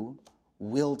 you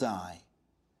will die,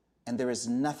 and there is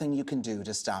nothing you can do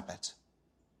to stop it.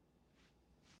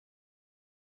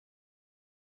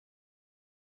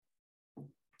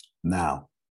 Now,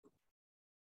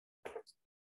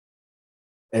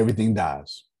 everything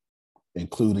dies,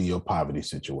 including your poverty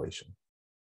situation.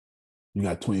 You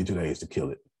got 22 days to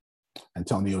kill it.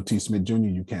 Antonio T. Smith Jr.,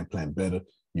 you can plan better.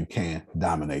 You can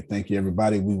dominate. Thank you,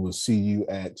 everybody. We will see you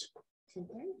at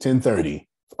 10:30.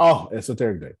 Oh,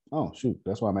 Esoteric Day. Oh, shoot.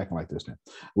 That's why I'm acting like this now.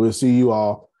 We'll see you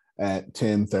all at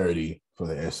 10:30 for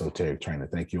the Esoteric Trainer.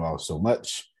 Thank you all so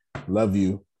much. Love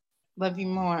you. Love you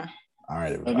more. All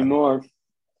right, everybody. Love you more.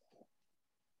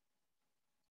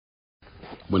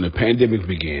 When the pandemic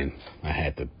began, I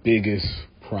had the biggest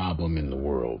problem in the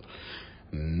world.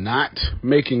 Not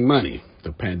making money.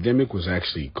 The pandemic was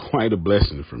actually quite a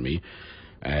blessing for me,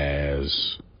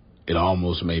 as it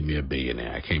almost made me a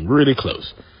billionaire. I came really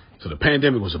close. So the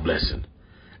pandemic was a blessing.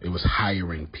 It was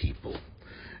hiring people.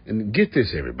 And get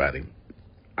this, everybody.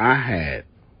 I had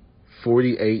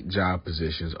 48 job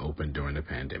positions open during the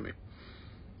pandemic.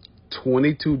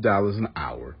 $22 an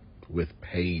hour with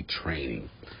paid training.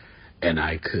 And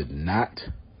I could not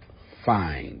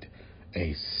find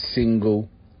a single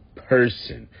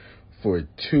person for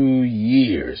 2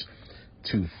 years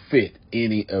to fit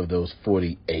any of those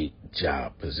 48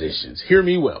 job positions. Hear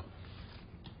me well.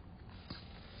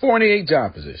 48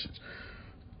 job positions,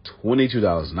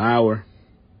 $22 an hour,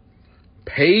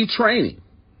 paid training,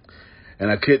 and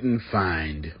I couldn't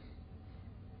find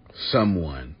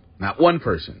someone, not one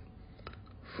person,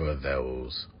 for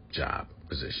those job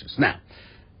positions. Now,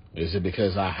 is it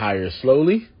because I hire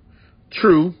slowly?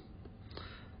 True.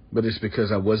 But it's because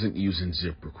I wasn't using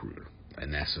ZipRecruiter,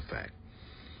 and that's a fact.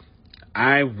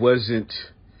 I wasn't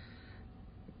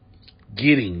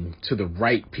getting to the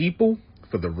right people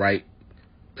for the right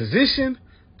position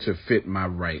to fit my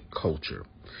right culture.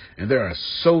 And there are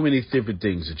so many different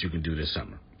things that you can do this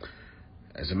summer.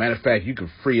 As a matter of fact, you can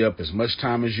free up as much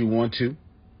time as you want to.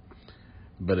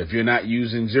 But if you're not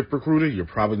using ZipRecruiter, you're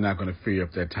probably not going to free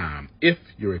up that time if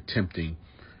you're attempting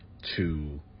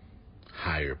to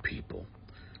hire people.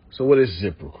 So what is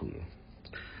ZipRecruiter?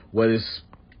 What is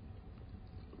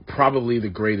probably the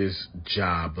greatest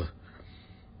job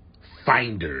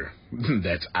finder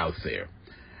that's out there?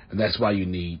 And that's why you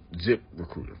need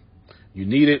ZipRecruiter. You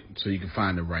need it so you can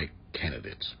find the right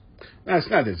candidates. Now, it's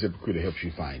not that ZipRecruiter helps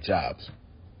you find jobs.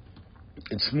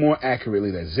 It's more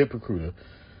accurately that ZipRecruiter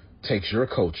takes your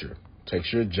culture,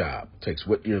 takes your job, takes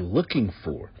what you're looking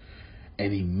for,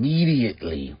 and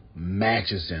immediately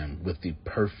matches them with the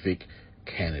perfect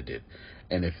candidate.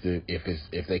 And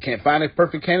if they can't find a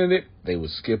perfect candidate, they will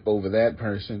skip over that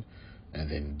person and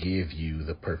then give you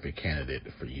the perfect candidate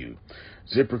for you.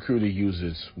 ZipRecruiter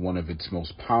uses one of its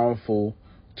most powerful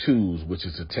tools, which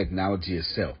is the technology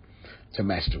itself, to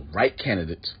match the right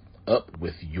candidates up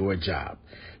with your job.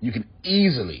 You can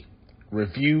easily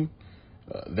review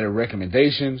their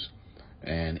recommendations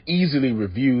and easily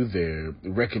review their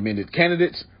recommended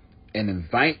candidates and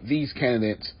invite these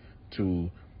candidates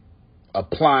to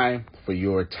apply for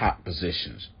your top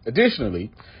positions.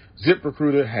 Additionally,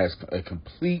 ZipRecruiter has a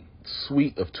complete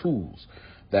suite of tools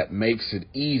that makes it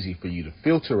easy for you to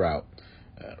filter out,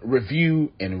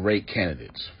 review, and rate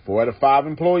candidates. 4 out of 5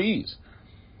 employees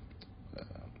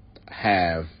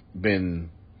have been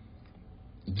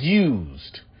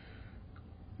used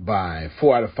by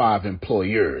 4 out of 5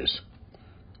 employers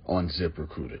on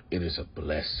ZipRecruiter. It is a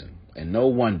blessing. And no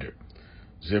wonder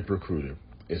ZipRecruiter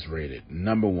is rated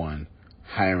 #1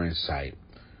 hiring site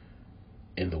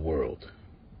in the world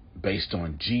based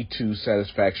on G2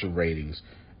 satisfaction ratings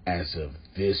as of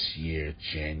this year,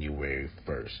 January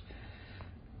 1st.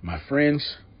 My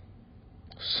friends,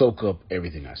 soak up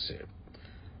everything I said.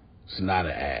 It's not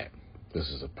an ad. This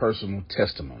is a personal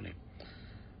testimony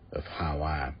of how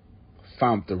I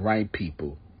found the right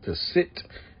people to sit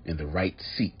in the right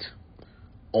seat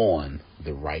on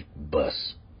the right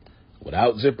bus.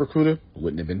 Without ZipRecruiter, it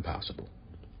wouldn't have been possible.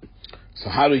 So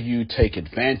how do you take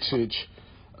advantage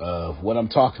of what I'm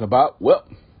talking about? Well,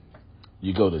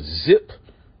 you go to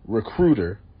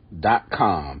ZipRecruiter.com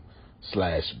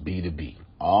ziprecruiter.com/B2B.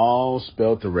 All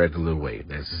spelled the regular way.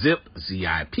 That's Zip,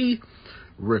 Z-I-P,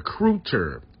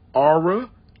 Recruiter, Aura,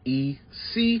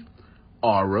 E-C,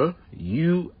 Aura,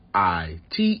 U-I-T-E-R,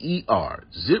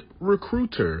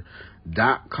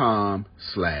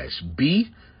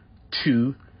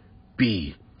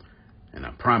 ziprecruiter.com/B2B. And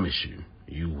I promise you,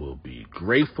 you will be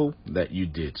grateful that you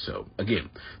did so. Again,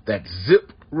 that's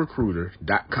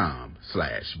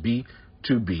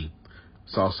ziprecruiter.com/B2B.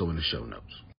 It's also in the show notes.